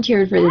 you're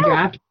volunteered for the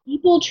draft.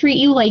 People treat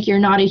you like you're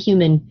not a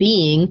human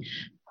being.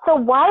 So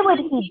why would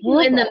he do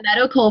in the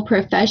medical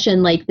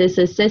profession, like this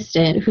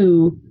assistant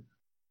who,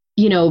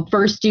 you know,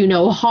 first do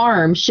no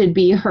harm should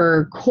be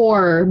her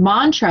core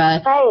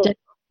mantra to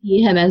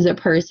see him as a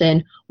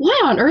person. Why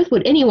on earth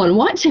would anyone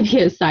want to be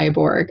a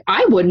cyborg?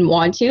 I wouldn't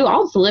want to.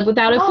 I'll just live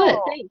without a foot.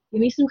 Thanks.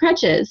 Give me some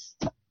crutches.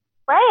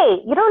 Right.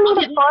 You don't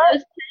need a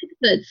foot.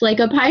 It's like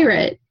a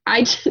pirate.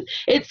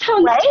 It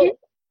sounds terrible.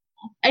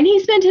 And he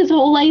spent his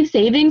whole life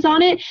savings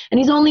on it, and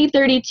he's only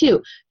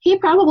 32. He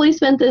probably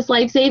spent this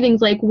life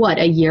savings like, what,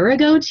 a year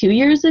ago, 2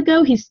 years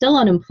ago? He's still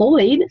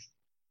unemployed.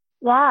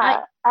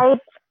 Yeah.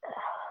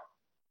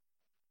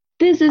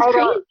 This is crazy.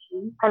 Don't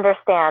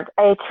understand.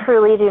 I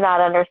truly do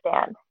not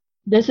understand.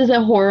 This is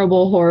a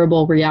horrible,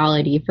 horrible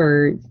reality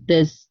for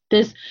this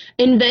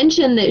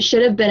invention that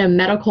should have been a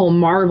medical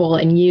marvel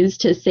and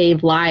used to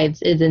save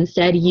lives is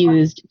instead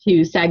used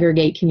to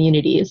segregate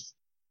communities.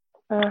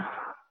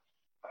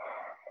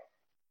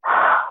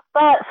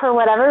 But for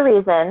whatever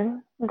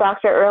reason,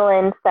 Dr.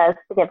 Erlin says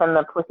to give him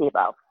the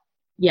placebo.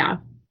 Yeah.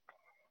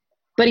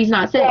 But he's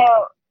not sick.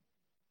 So,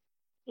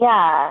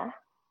 yeah.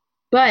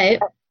 But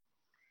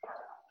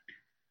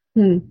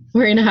we're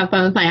going to have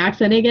fun with my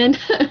accent again.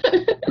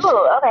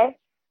 Oh, okay.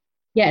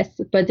 Yes,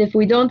 but if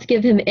we don't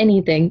give him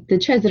anything, the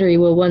Treasury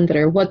will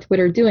wonder what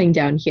we're doing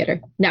down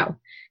here. Now,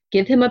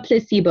 give him a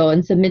placebo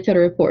and submit a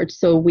report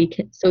so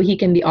he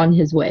can be on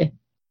his way.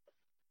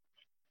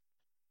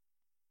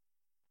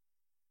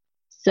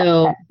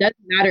 So doesn't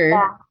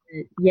matter.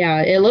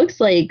 Yeah, it looks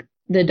like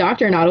the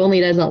doctor not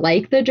only doesn't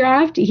like the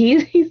draft,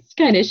 he's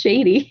kind of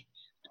shady.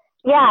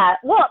 Yeah,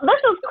 well, this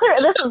is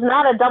clear. This is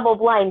not a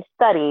double-blind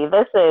study.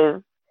 This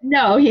is...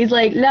 No, he's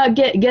like, no,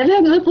 give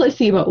him the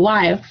placebo.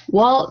 Why?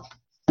 Well,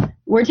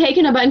 we're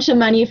taking a bunch of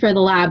money for the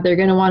lab. They're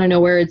going to want to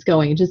know where it's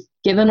going. Just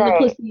give him the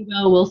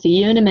placebo. We'll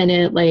see you in a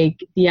minute. Like,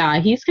 yeah,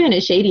 he's kind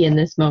of shady in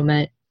this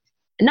moment.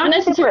 Not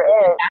necessarily.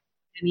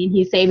 I mean,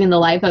 he's saving the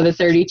life of a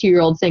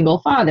 32-year-old single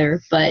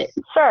father, but...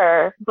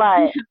 Sure,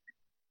 but...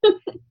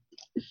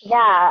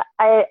 yeah,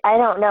 I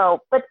don't know.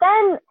 But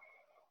then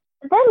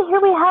here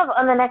we have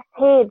on the next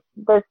page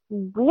this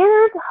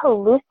weird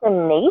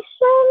hallucination.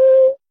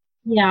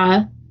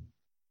 Yeah.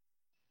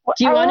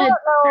 Do you want to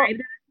describe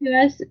that to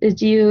us?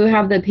 Do you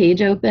have the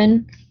page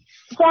open?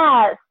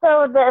 Yeah,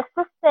 so the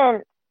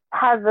assistant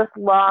has this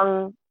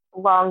long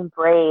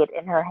braid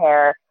in her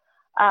hair.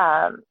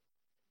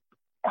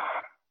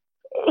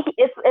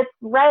 It's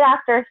right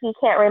after he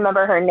can't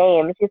remember her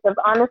name. She says,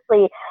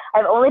 honestly,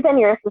 I've only been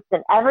your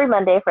assistant every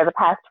Monday for the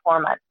past 4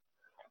 months.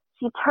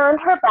 She turned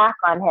her back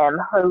on him,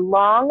 her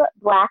long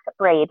black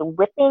braid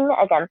whipping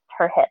against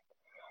her hip.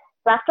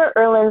 Dr.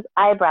 Erlin's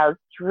eyebrows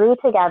drew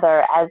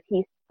together as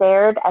he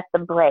stared at the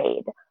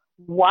braid,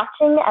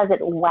 watching as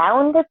it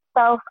wound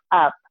itself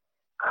up,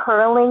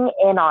 curling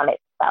in on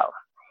itself.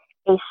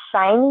 A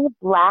shiny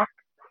black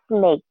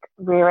snake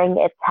rearing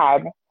its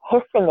head,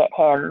 hissing at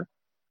him,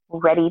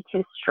 ready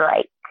to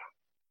strike.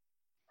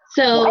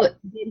 So,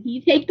 did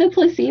he take the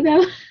placebo?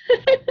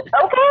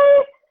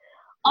 Okay.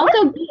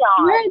 Also, before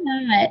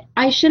that,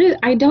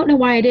 I don't know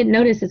why I didn't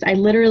notice this. I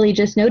literally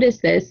just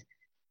noticed this.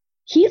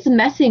 He's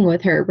messing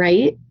with her,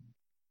 right?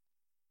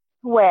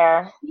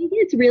 Where? She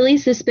gets really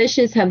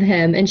suspicious of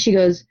him, and she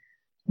goes,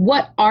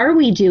 what are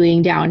we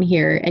doing down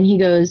here? And he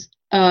goes,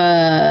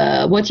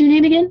 what's your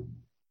name again?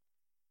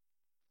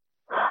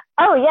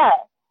 Oh, yeah.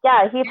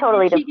 Yeah, he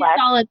totally deflects. She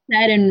gets all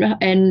upset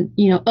and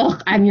you know,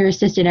 ugh, I'm your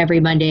assistant every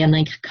Monday, and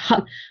like,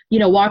 you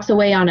know, walks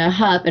away on a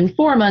huff, and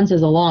 4 months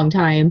is a long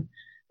time.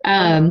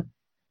 And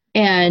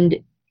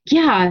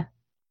yeah,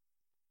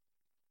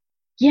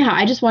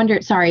 I just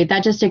wondered, sorry,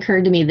 that just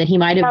occurred to me that he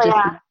might have been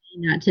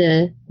saying that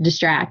to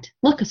distract.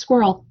 Look, a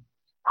squirrel.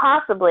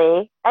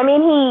 Possibly. I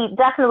mean, he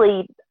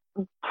definitely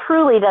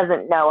truly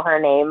doesn't know her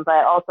name,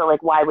 but also,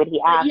 like, why would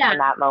he ask in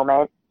that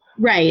moment?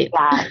 Right.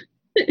 Yeah.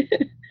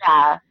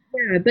 Yeah.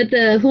 Yeah, but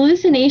the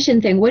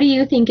hallucination thing, what do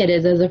you think it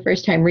is as a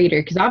first-time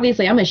reader? Because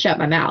obviously I'm going to shut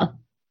my mouth.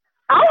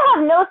 I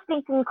have no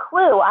stinking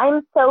clue.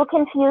 I'm so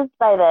confused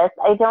by this.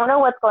 I don't know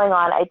what's going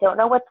on. I don't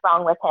know what's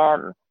wrong with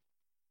him.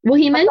 Well,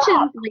 he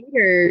mentions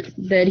later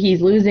that he's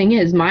losing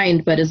his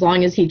mind, but as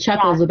long as he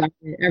chuckles about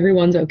it,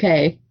 everyone's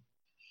okay.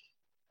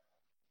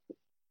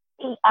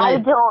 I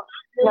don't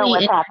know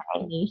what's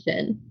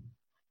happening.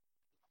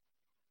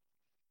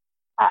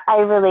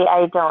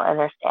 I don't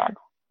understand.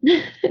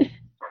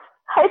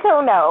 I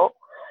don't know.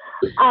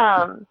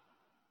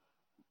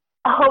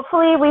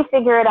 Hopefully we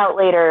figure it out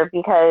later,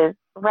 because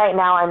right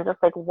now I'm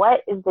just like,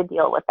 what is the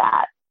deal with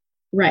that?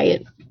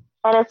 Right.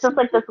 And it's just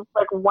like this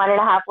like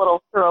 1.5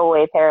 little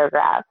throwaway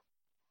paragraph.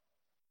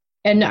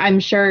 And I'm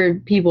sure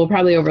people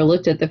probably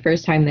overlooked it the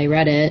first time they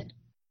read it.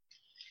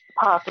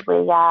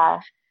 Possibly, yeah.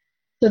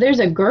 So there's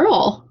a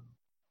girl.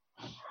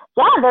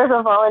 Yeah, there's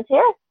a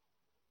volunteer.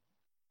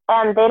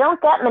 And they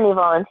don't get many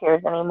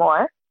volunteers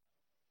anymore.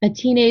 A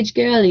teenage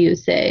girl, you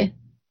say?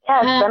 Yeah,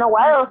 it's been a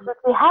while since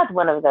we had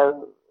one of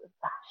those.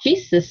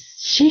 This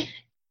is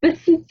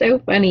so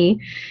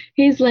funny.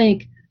 He's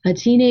like, a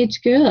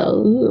teenage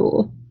girl.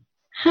 Ooh.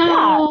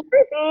 How?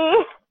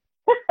 Yeah,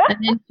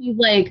 and then she's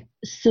like,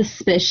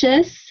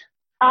 suspicious.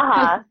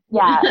 Uh-huh.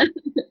 Yeah.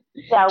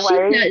 Yeah,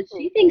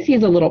 she thinks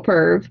he's a little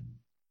perv.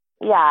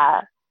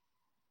 Yeah. A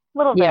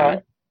little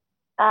bit.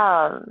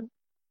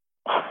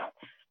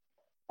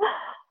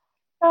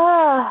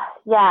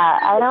 Yeah,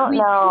 I don't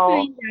know.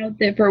 We find out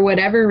that for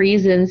whatever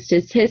reason,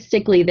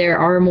 statistically, there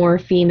are more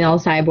female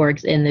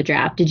cyborgs in the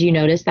draft. Did you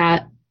notice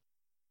that?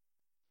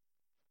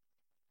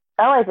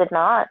 Oh, I did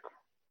not.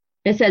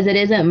 It says it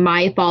isn't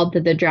my fault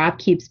that the draft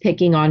keeps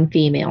picking on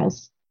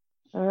females.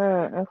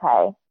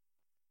 Okay.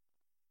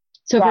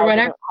 So for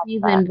whatever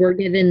reason, we're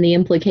given the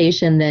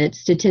implication that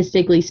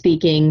statistically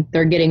speaking,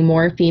 they're getting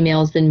more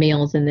females than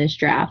males in this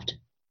draft.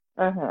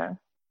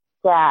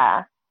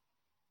 Yeah.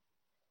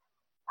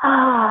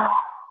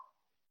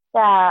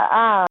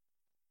 Yeah.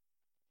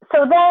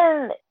 So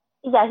then,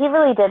 yeah, he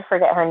really did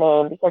forget her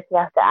name because he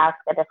has to ask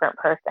a different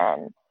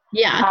person.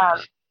 Yeah.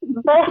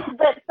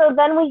 But so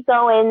then we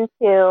go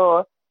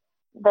into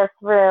this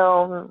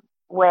room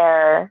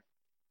where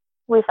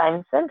we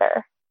find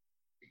Cinder.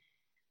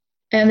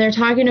 And they're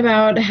talking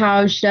about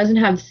how she doesn't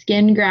have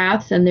skin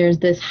grafts and there's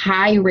this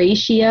high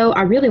ratio.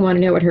 I really want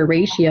to know what her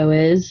ratio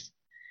is.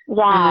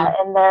 Yeah,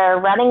 and they're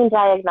running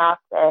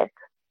diagnostics.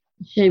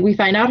 We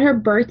find out her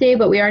birthday,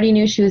 but we already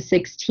knew she was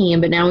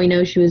 16, but now we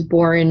know she was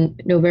born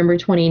November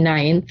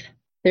 29th.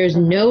 There's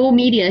no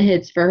media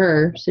hits for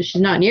her, so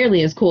she's not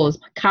nearly as cool as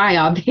Kai,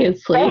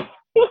 obviously.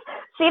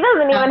 She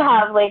doesn't even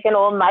have like an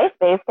old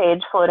MySpace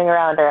page floating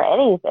around or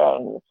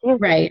anything.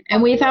 Right.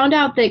 And we found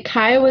out that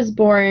Kai was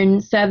born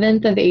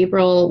 7th of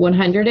April,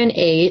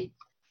 108.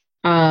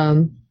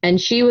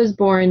 And she was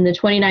born the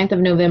 29th of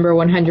November,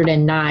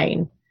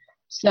 109.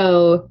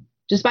 So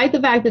despite the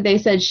fact that they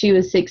said she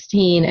was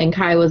 16 and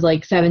Kai was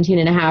like 17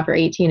 and a half or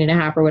 18 and a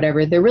half or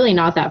whatever, they're really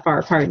not that far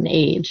apart in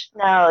age.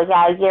 No,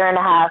 yeah, a year and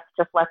a half,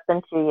 just less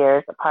than 2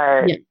 years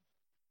apart.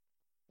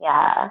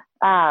 Yeah.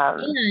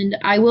 And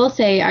I will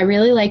say, I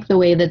really like the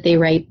way that they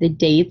write the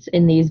dates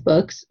in these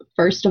books.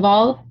 First of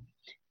all,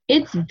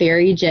 it's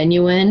very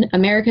genuine.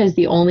 America is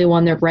the only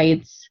one that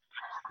writes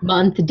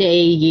month,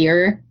 day,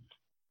 year.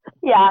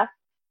 Yeah.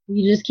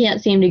 You just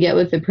can't seem to get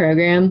with the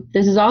program.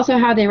 This is also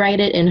how they write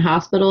it in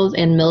hospitals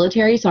and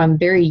military, so I'm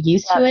very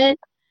used to it.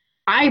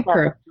 I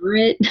prefer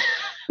it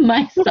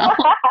myself.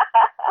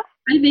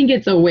 I think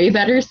it's a way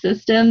better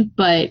system,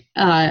 but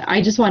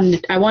I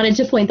wanted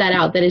to point that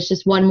out, that it's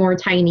just one more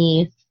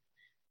tiny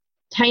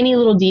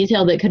little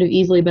detail that could have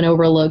easily been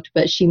overlooked,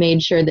 but she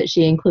made sure that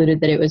she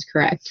included that it was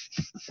correct.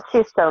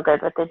 She's so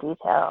good with the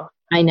details.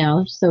 I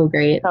know, so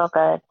great. So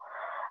good.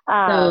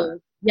 So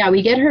yeah,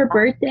 we get her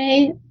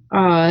birthday.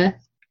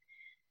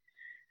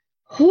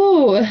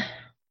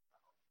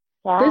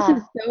 This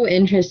is so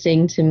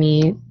interesting to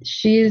me.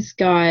 She's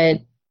got,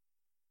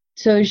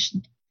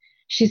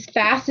 she's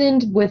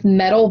fastened with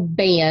metal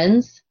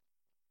bands.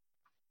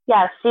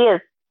 Yeah, she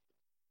is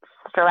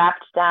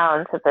strapped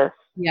down to this.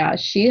 Yeah,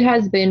 she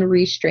has been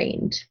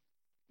restrained.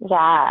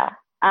 Yeah,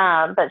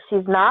 but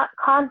she's not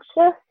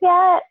conscious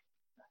yet.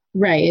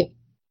 Right.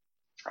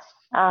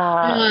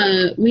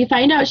 We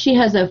find out she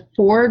has a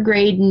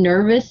 4-grade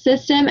nervous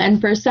system, and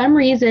for some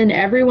reason,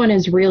 everyone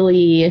is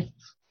really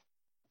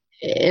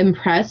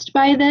impressed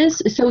by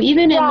this. So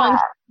even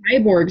amongst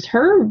cyborgs,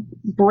 her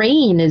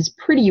brain is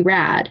pretty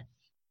rad.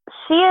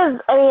 She is,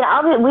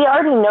 I mean, we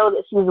already know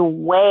that she's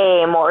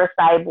way more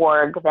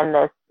cyborg than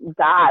this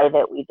guy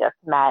that we just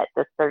met,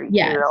 this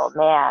 32-year-old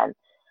man.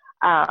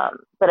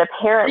 But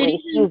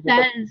apparently she's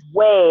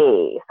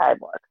way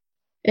cyborg.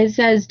 It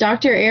says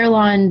Dr.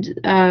 Erland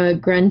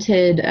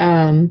grunted,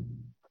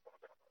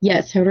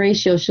 yes, her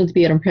ratio should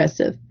be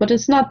impressive, but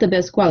it's not the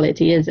best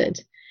quality, is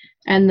it?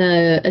 And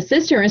the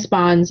assistant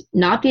responds,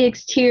 not the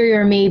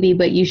exterior maybe,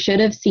 but you should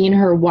have seen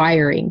her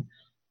wiring.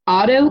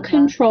 Auto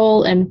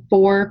control and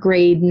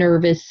 4-grade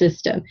nervous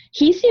system.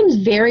 He seems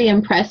very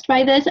impressed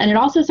by this, and it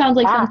also sounds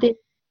like something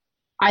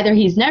either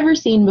he's never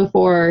seen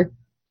before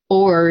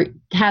or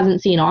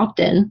hasn't seen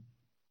often.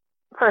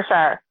 For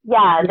sure.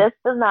 Yeah, this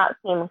does not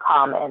seem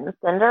common.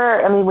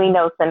 Cinder, I mean, we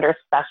know Cinder's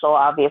special,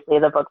 obviously,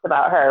 the book's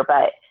about her,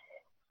 but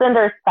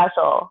Cinder's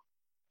special.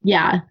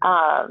 Yeah.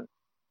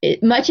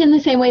 Much in the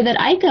same way that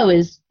Aiko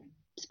is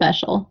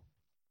special.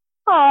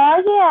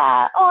 Oh,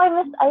 yeah. Oh, I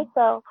miss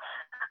Aiko.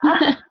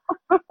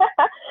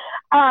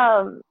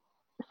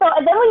 So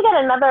then we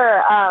get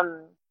another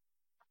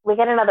we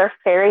get another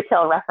fairy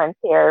tale reference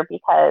here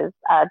because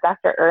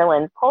Dr.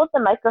 Erland pulled the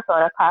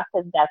microphone across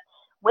his desk.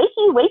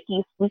 Wakey,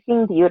 wakey,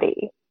 Sleeping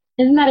Beauty.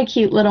 Isn't that a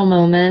cute little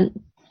moment?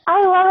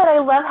 I love it. I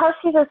love how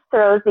she just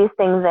throws these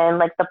things in,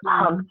 like the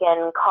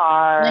pumpkin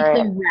card. Like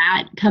the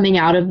rat coming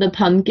out of the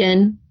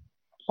pumpkin.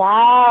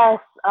 Yes.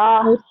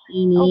 So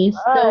tiny.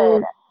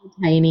 So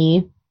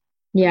tiny.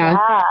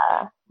 Yeah.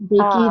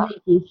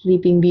 Wakey,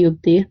 Sleeping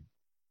Beauty.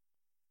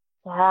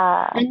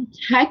 Yeah. And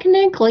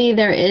technically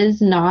there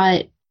is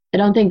not, I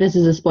don't think this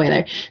is a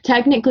spoiler.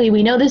 Technically,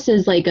 we know this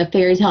is like a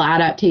fairy tale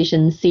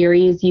adaptation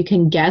series. You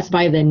can guess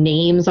by the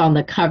names on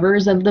the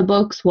covers of the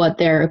books what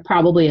they're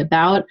probably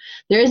about.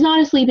 There is not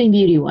a Sleeping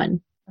Beauty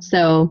one.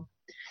 So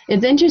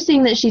it's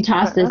interesting that she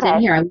tossed this in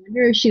here. I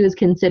wonder if she was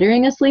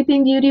considering a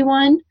Sleeping Beauty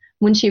one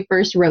when she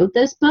first wrote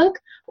this book,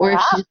 or if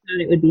she just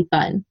thought it would be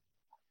fun.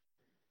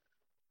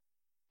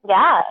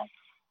 Yeah.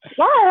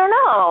 Yeah, I don't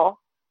know.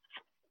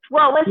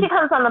 Well, when she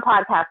comes on the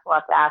podcast, we'll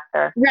have to ask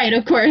her. Right,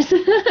 of course.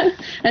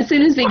 As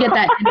soon as we get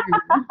that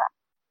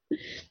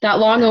interview. That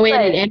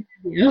long-awaited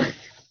interview.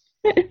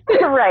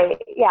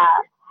 Right, yeah.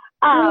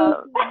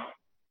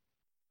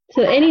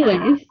 So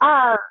anyways.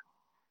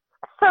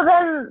 So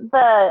then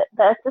the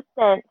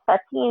assistant,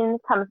 Satine,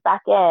 comes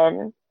back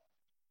in,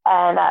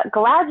 and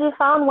glad you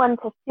found one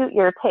to suit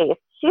your taste.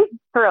 She's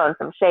throwing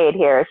some shade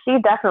here. She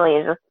definitely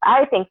is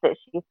I think that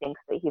she thinks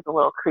that he's a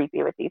little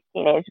creepy with these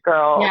teenage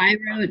girls. Yeah,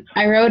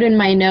 I wrote in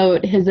my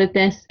note, his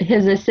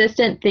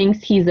assistant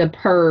thinks he's a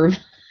perv.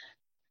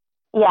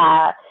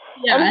 Yeah.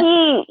 And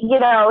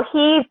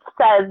he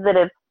says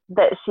that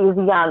she's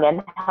young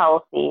and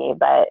healthy,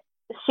 but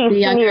she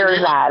sneers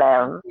at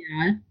him.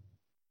 Yeah.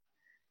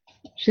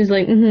 She's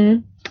like,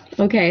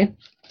 okay.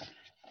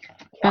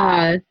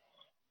 Yeah.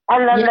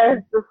 And then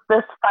there's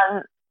this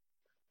fun,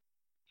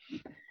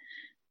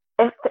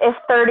 if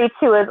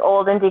 32 is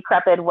old and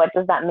decrepit, what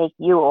does that make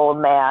you, old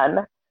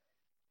man?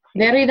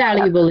 Very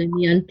valuable in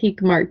the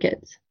antique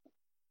markets.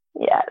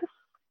 Yes.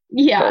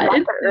 Yeah.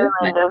 So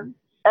it's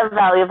a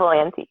valuable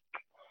antique.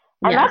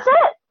 And that's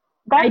it.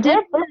 I did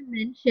want to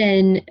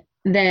mention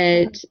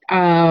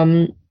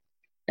that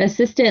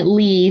Assistant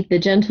Lee, the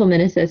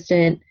gentleman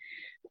assistant,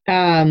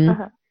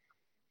 said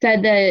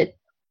that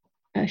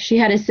she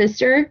had a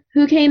sister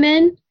who came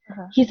in.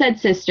 He said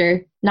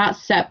sister, not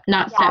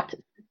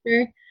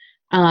stepsister.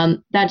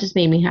 That just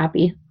made me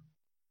happy.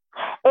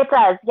 It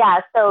does,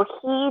 yeah. So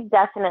he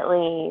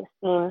definitely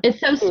seems. It's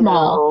so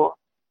small.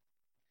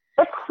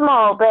 It's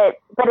small, but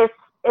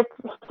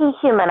he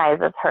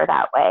humanizes her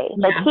that way.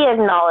 Yeah. Like he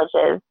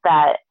acknowledges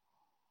that.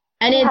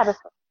 And he had a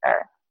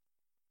sister.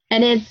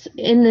 And it's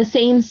in the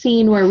same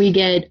scene where we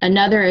get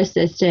another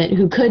assistant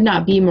who could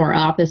not be more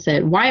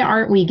opposite. Why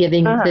aren't we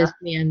giving this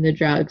man the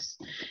drugs?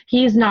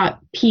 He's not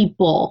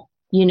people,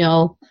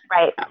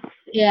 Right.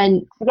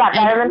 And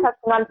better than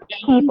touching on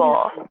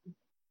people.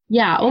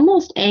 Yeah,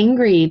 almost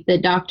angry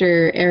that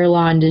Dr.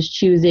 Erland is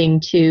choosing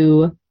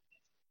to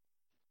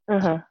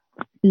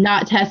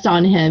not test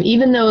on him,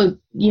 even though,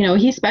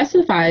 he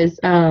specifies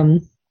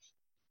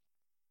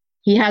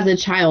he has a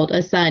child,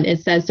 a son.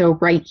 It says so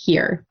right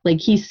here. Like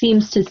he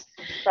seems to,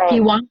 he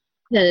wants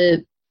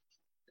to,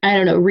 I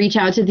don't know, reach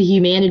out to the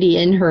humanity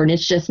in her, and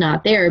it's just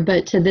not there.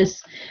 But to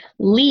this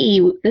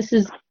Lee,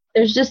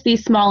 there's just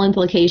these small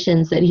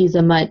implications that he's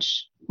a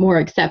much more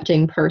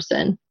accepting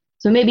person.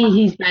 So maybe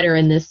he's better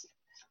in this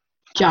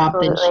job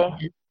than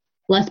she is.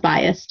 Less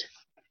biased.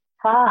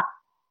 I'm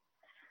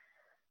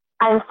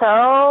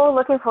so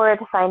looking forward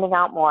to finding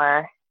out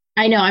more.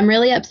 I know. I'm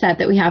really upset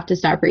that we have to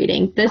stop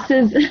reading. This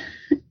is...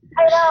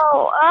 I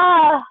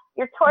know.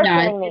 You're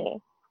torturing me.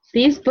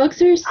 These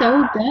books are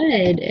so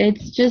good.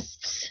 It's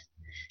just...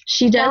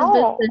 She does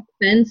the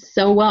suspense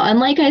so well. And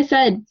like I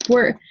said,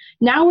 we're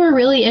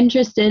really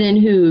interested in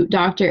who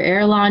Dr.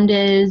 Erland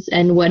is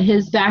and what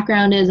his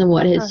background is and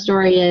what his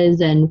story is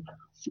and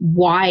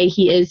why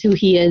he is who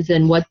he is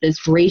and what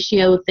this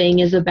ratio thing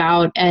is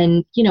about.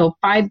 And,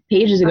 5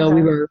 pages ago,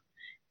 we were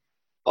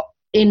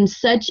in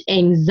such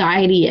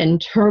anxiety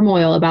and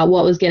turmoil about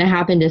what was going to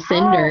happen to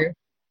Cinder.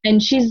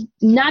 And she's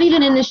not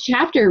even in this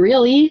chapter,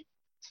 really.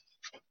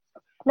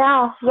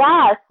 No,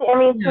 yeah. I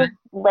mean, she's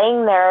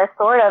laying there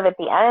sort of at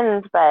the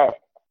end, but...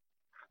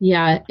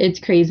 Yeah, it's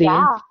crazy.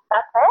 Yeah,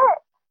 that's it.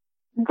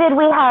 Did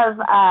we have,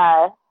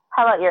 how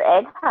about your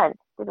egg hunt?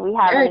 Did we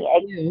have any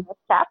eggs in this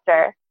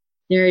chapter?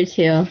 There are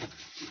 2.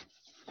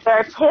 There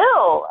are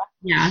 2?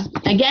 Yeah.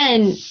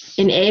 Again,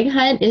 an egg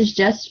hunt is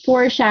just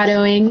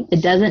foreshadowing.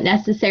 It doesn't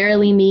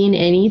necessarily mean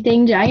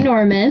anything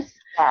ginormous.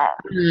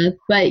 Yeah.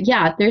 But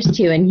yeah, there's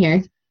 2 in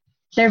here.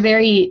 They're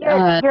very...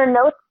 Your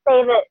notes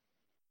say that...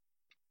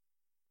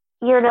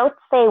 Your notes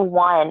say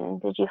 1.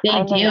 Did you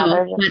find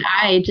another? But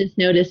I just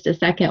noticed a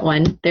second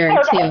one. There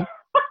are 2.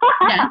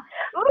 Yeah.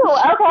 Ooh,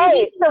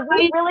 okay. So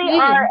we really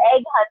are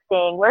egg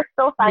hunting. We're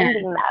still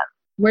finding them.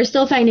 We're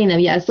still finding them,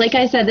 yes. Like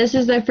I said, this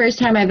is the first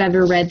time I've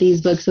ever read these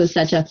books with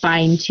such a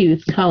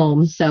fine-tooth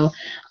comb. So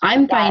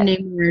I'm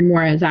finding more and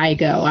more as I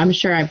go. I'm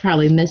sure I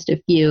probably missed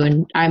a few,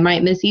 and I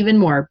might miss even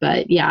more,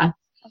 but yeah.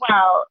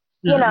 Well,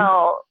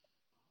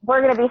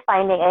 we're going to be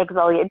finding eggs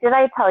all year. Did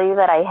I tell you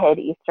that I hid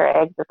Easter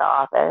eggs at the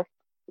office?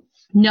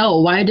 No,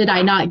 why did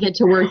I not get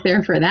to work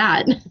there for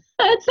that?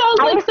 That sounds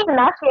like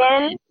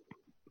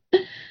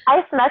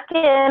I snuck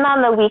in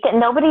on the weekend.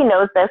 Nobody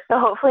knows this, so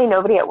hopefully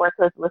nobody at work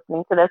was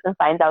listening to this and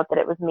finds out that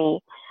it was me,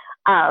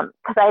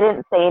 because I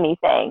didn't say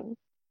anything.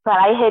 But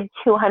I hid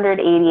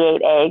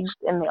 288 eggs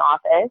in the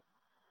office.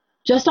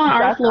 Just on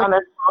our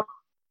floor?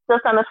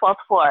 Just on the 12th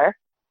floor.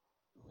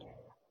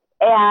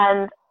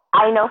 And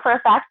I know for a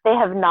fact they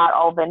have not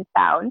all been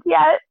found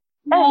yet.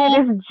 And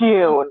it is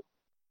June.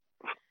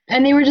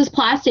 And they were just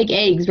plastic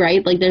eggs,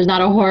 right? Like there's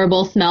not a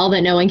horrible smell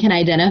that no one can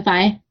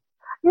identify?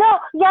 No,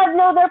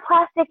 they're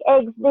plastic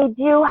eggs. They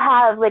do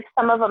have, like,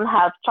 some of them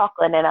have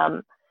chocolate in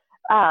them.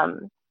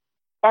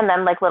 And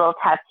then, like, little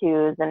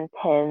tattoos and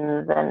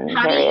pins and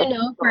How do you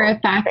know for a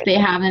fact they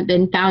haven't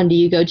been found? Do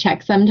you go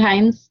check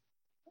sometimes?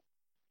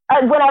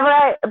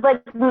 Whenever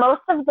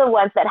most of the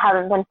ones that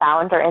haven't been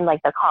found are in,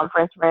 like, the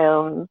conference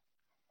rooms.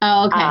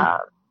 Oh, okay.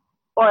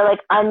 Or, like,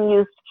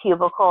 unused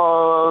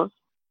cubicles.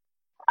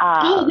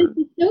 This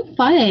is so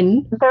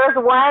fun. There's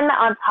one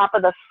on top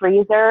of the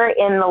freezer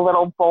in the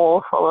little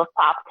bowl full of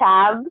pop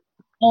tabs.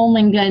 Oh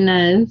my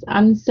goodness.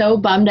 I'm so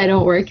bummed I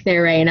don't work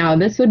there right now.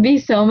 This would be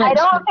so much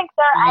fun. I don't think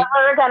they're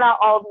ever going to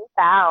all be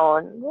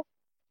found.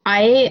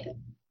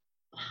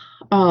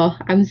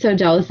 I'm so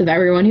jealous of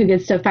everyone who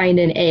gets to find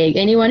an egg.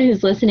 Anyone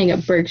who's listening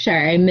at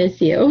Berkshire, I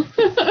miss you.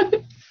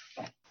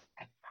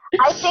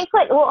 I think,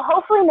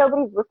 hopefully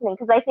nobody's listening,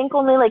 because I think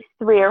only,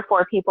 3 or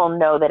 4 people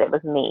know that it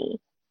was me.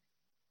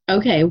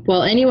 Okay,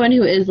 well, anyone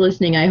who is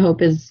listening, I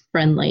hope is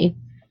friendly.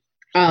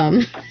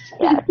 Yes,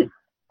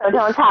 so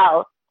don't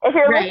tell. If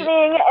you're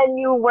listening and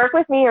you work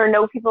with me or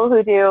know people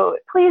who do,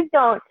 please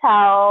don't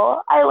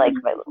tell. I like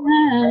my little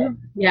secret.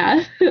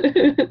 Yeah.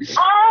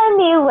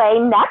 Anyway,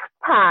 next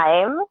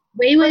time.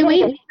 Wait.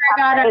 We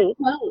forgot our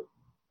quote.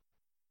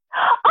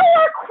 Oh,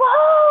 our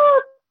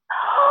quote!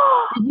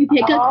 Did you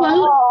pick a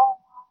quote?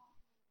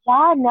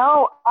 Yeah,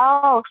 no.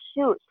 Oh,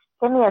 shoot.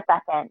 Give me a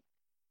second.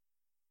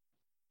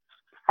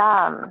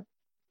 Oh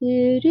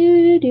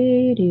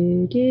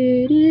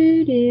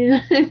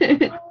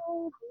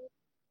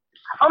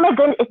my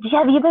goodness,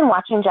 have you been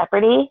watching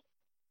Jeopardy?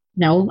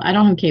 No, I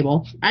don't have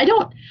cable. It's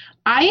not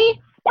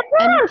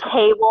on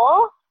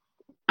cable.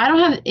 I don't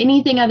have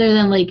anything other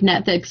than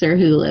Netflix or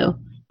Hulu.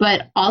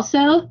 But also,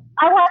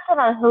 I watch it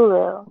on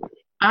Hulu.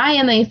 I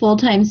am a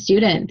full-time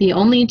student. The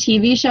only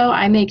TV show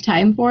I make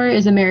time for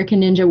is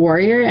American Ninja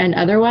Warrior, and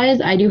otherwise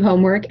I do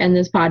homework and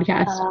this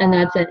podcast, and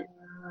that's it.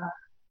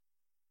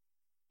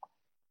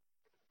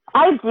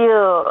 I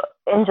do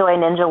enjoy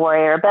Ninja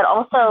Warrior, but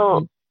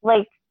also,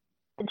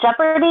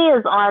 Jeopardy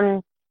is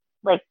on,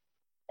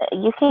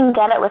 you can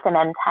get it with an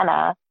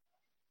antenna.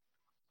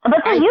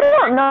 But you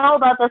don't know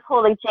about this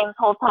whole, James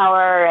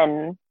Holzhauer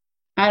and...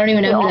 I don't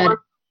even know who that is.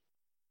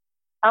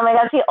 Oh my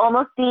gosh, he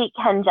almost beat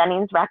Ken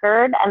Jennings'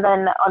 record. And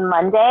then on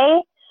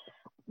Monday,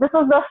 this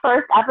was the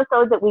first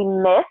episode that we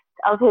missed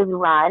of his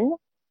run.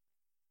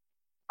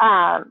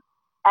 And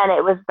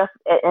it was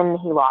and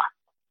he lost.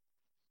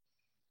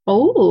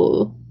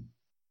 Oh.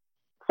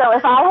 So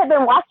if I had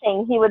been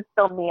watching, he would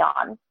still be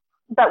on.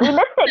 But we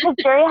missed it because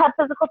Jerry had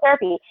physical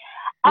therapy.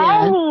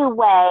 Yeah.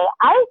 Anyway,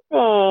 I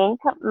think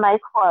my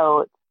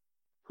quote,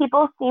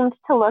 people seemed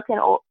to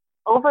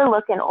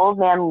overlook an old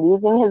man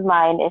losing his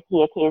mind if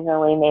he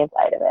occasionally made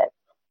light of it.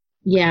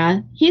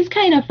 Yeah, he's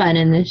kind of fun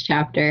in this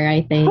chapter,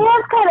 I think. He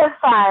is kind of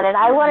fun, and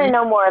I want to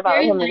know more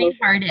about him. Very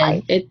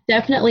lighthearted. It's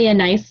definitely a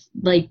nice,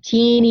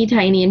 teeny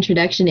tiny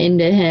introduction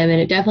into him, and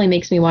it definitely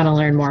makes me want to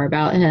learn more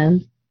about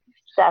him.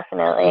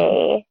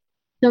 Definitely.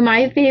 So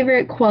my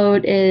favorite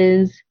quote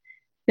is,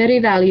 very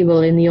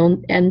valuable in the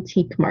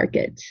antique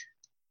market.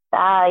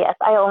 Yes,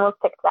 I almost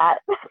picked that.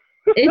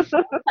 It's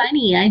so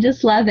funny. I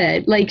just love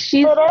it.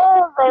 She's I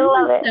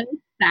love it. So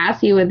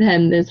sassy with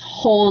him this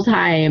whole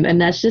time, and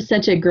that's just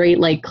such a great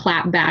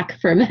clap back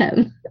from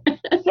him.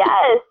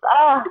 Yes.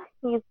 Oh,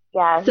 he's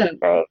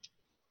great.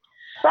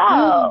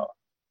 So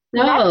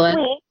next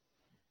week,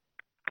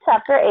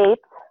 chapter 8.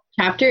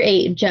 Chapter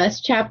 8,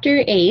 just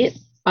chapter 8.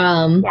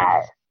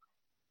 Yes.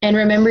 And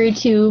remember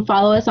to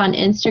follow us on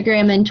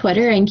Instagram and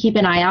Twitter and keep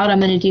an eye out. I'm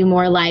going to do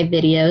more live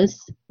videos.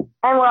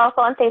 And we're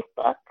also on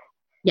Facebook.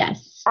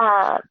 Yes.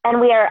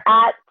 And we are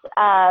at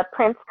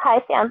Prince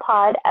Kai Fan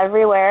Pod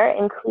everywhere,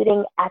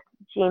 including at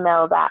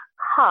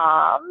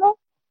gmail.com.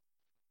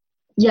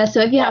 Yeah,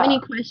 so if you have any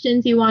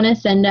questions you want to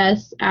send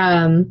us,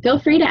 feel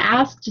free to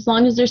ask. As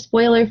long as they're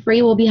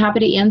spoiler-free, we'll be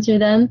happy to answer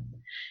them.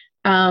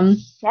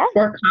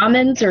 Or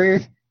comments or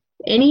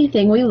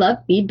anything. We love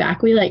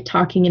feedback. We like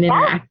talking and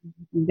interacting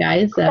with you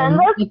guys. Send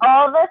us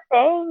all the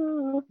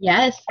things.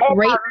 Yes.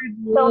 Rate,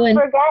 review, don't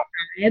forget.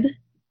 Subscribe.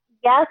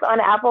 Yes, on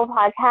Apple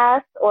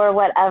Podcasts or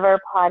whatever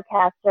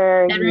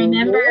podcaster. And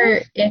remember,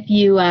 if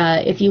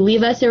you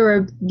leave us a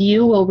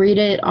review, we'll read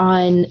it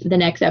on the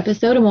next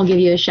episode, and we'll give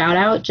you a shout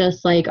out,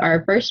 just like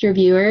our first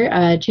reviewer,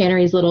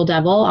 Channery's Little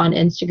Devil on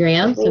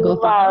Instagram. So go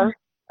follow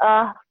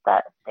her.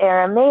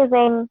 They're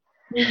amazing.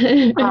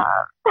 I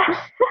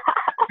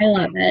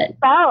love it.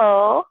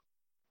 So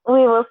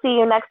We will see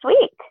you next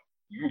week.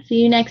 Yeah,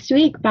 see you next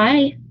week.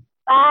 Bye.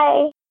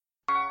 Bye.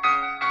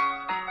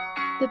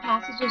 The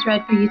passages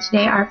read for you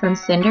today are from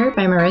Cinder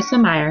by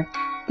Marissa Meyer.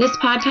 This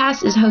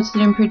podcast is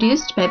hosted and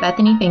produced by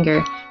Bethany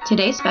Finger.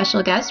 Today's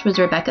special guest was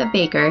Rebecca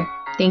Baker.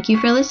 Thank you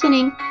for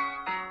listening.